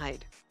my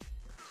side.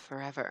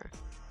 Forever.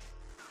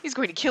 He's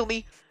going to kill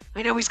me.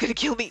 I know he's going to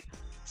kill me.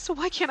 So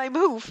why can't I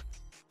move?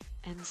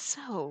 And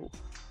so,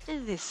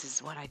 this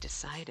is what I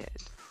decided.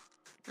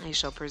 I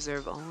shall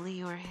preserve only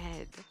your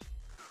head.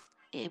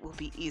 It will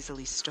be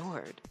easily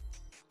stored.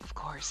 Of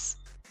course,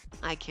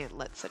 I can't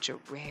let such a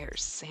rare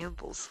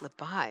sample slip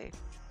by.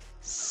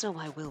 So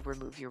I will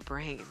remove your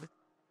brain.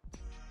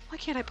 Why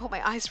can't I pull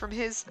my eyes from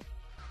his?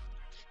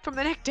 From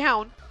the neck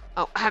down.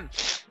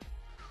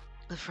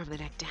 From the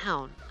neck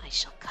down, I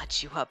shall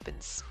cut you up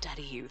and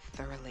study you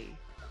thoroughly.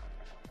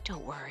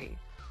 Don't worry,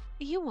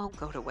 you won't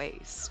go to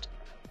waste.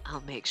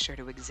 I'll make sure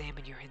to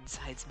examine your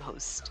insides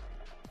most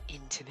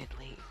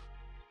intimately.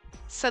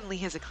 Suddenly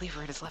he has a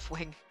cleaver in his left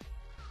wing.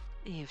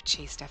 You've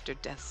chased after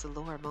death's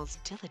allure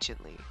most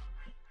diligently.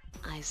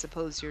 I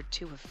suppose you're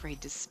too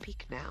afraid to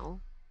speak now.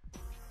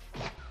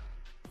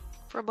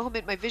 For a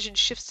moment, my vision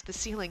shifts to the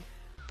ceiling,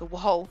 the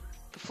wall,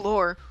 the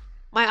floor,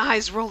 my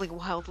eyes rolling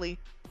wildly.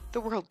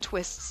 The world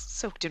twists,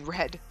 soaked in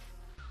red.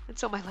 And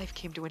so my life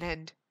came to an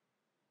end.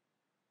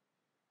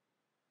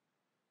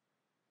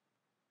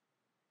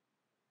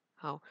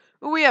 Oh,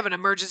 we have an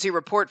emergency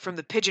report from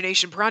the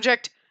Pigeonation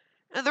Project.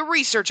 The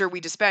researcher we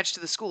dispatched to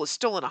the school has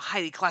stolen a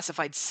highly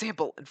classified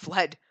sample and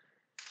fled.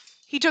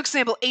 He took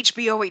sample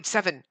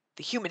HB087,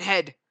 the human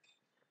head.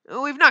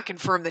 We've not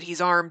confirmed that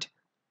he's armed.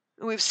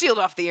 We've sealed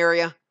off the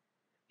area.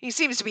 He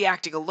seems to be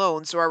acting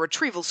alone, so our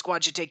retrieval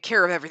squad should take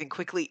care of everything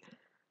quickly.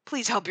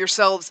 Please help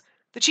yourselves.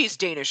 The chief's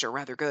Danish are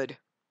rather good.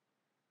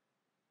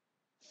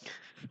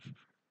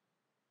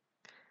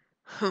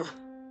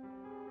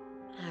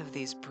 Have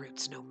these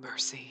brutes no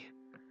mercy.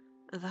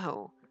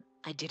 Though,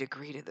 I did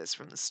agree to this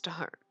from the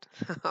start.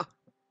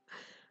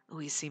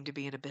 We seem to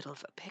be in a bit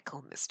of a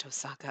pickle, Miss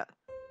Tosaka.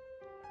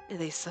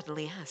 They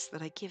suddenly ask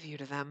that I give you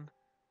to them.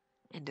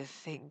 And to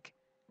think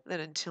that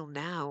until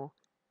now,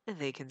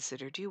 they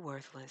considered you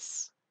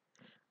worthless.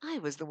 I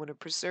was the one who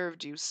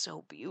preserved you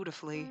so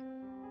beautifully.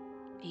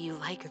 You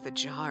like the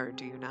jar,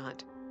 do you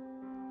not?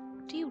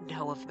 Do you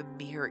know of the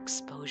mere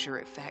exposure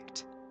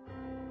effect?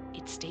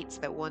 It states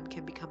that one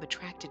can become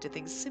attracted to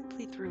things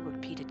simply through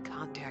repeated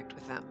contact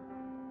with them.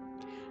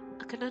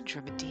 A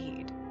conundrum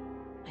indeed.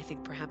 I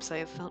think perhaps I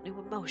have felt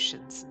new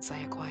emotions since I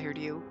acquired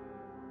you.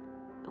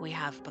 We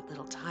have but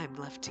little time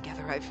left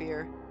together, I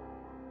fear.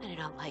 I do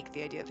not like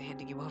the idea of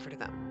handing you over to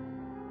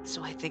them,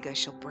 so I think I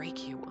shall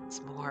break you once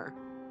more.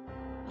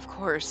 Of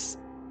course,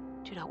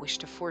 do not wish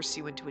to force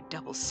you into a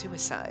double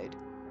suicide.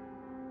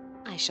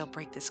 I shall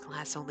break this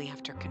glass only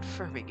after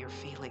confirming your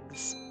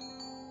feelings.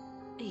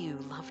 You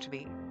loved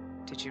me,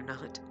 did you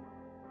not?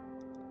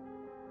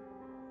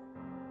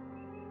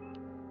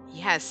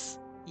 Yes,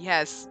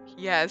 yes,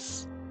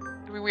 yes.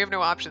 I mean, we have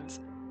no options.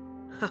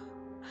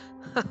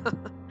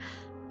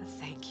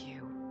 Thank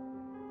you.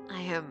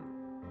 I am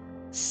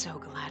so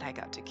glad I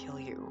got to kill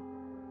you.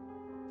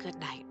 Good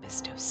night,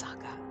 Miss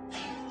Tosaka.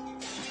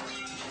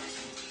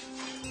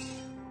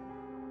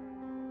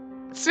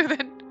 So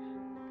then,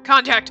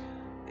 contact!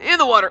 In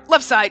the water,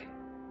 left side!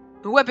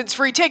 Weapons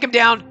free, take him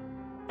down!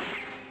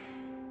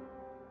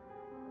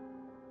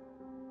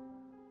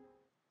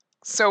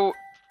 So,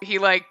 he,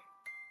 like,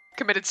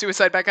 committed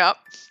suicide back up?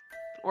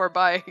 Or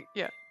by,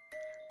 yeah.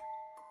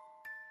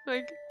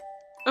 Like,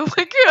 oh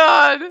my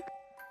god!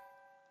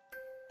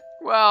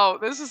 Wow,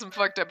 this is some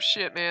fucked up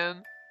shit,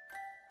 man.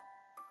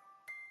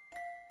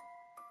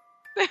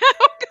 Oh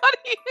god,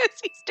 he is!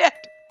 He's dead!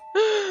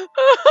 Oh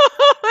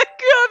my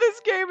god, this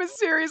game is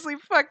seriously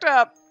fucked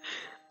up.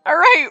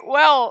 Alright,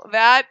 well,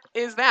 that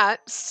is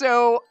that.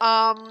 So,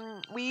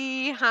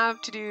 we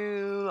have to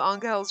do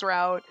Angel's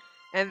route,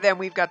 and then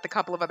we've got the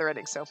couple of other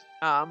endings. So,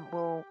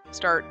 we'll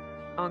start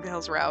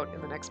Angel's route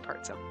in the next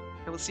part. So,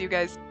 I will see you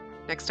guys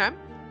next time.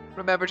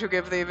 Remember to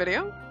give the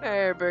video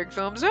a big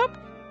thumbs up,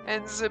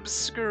 and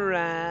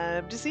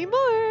subscribe to see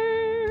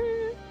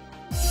more.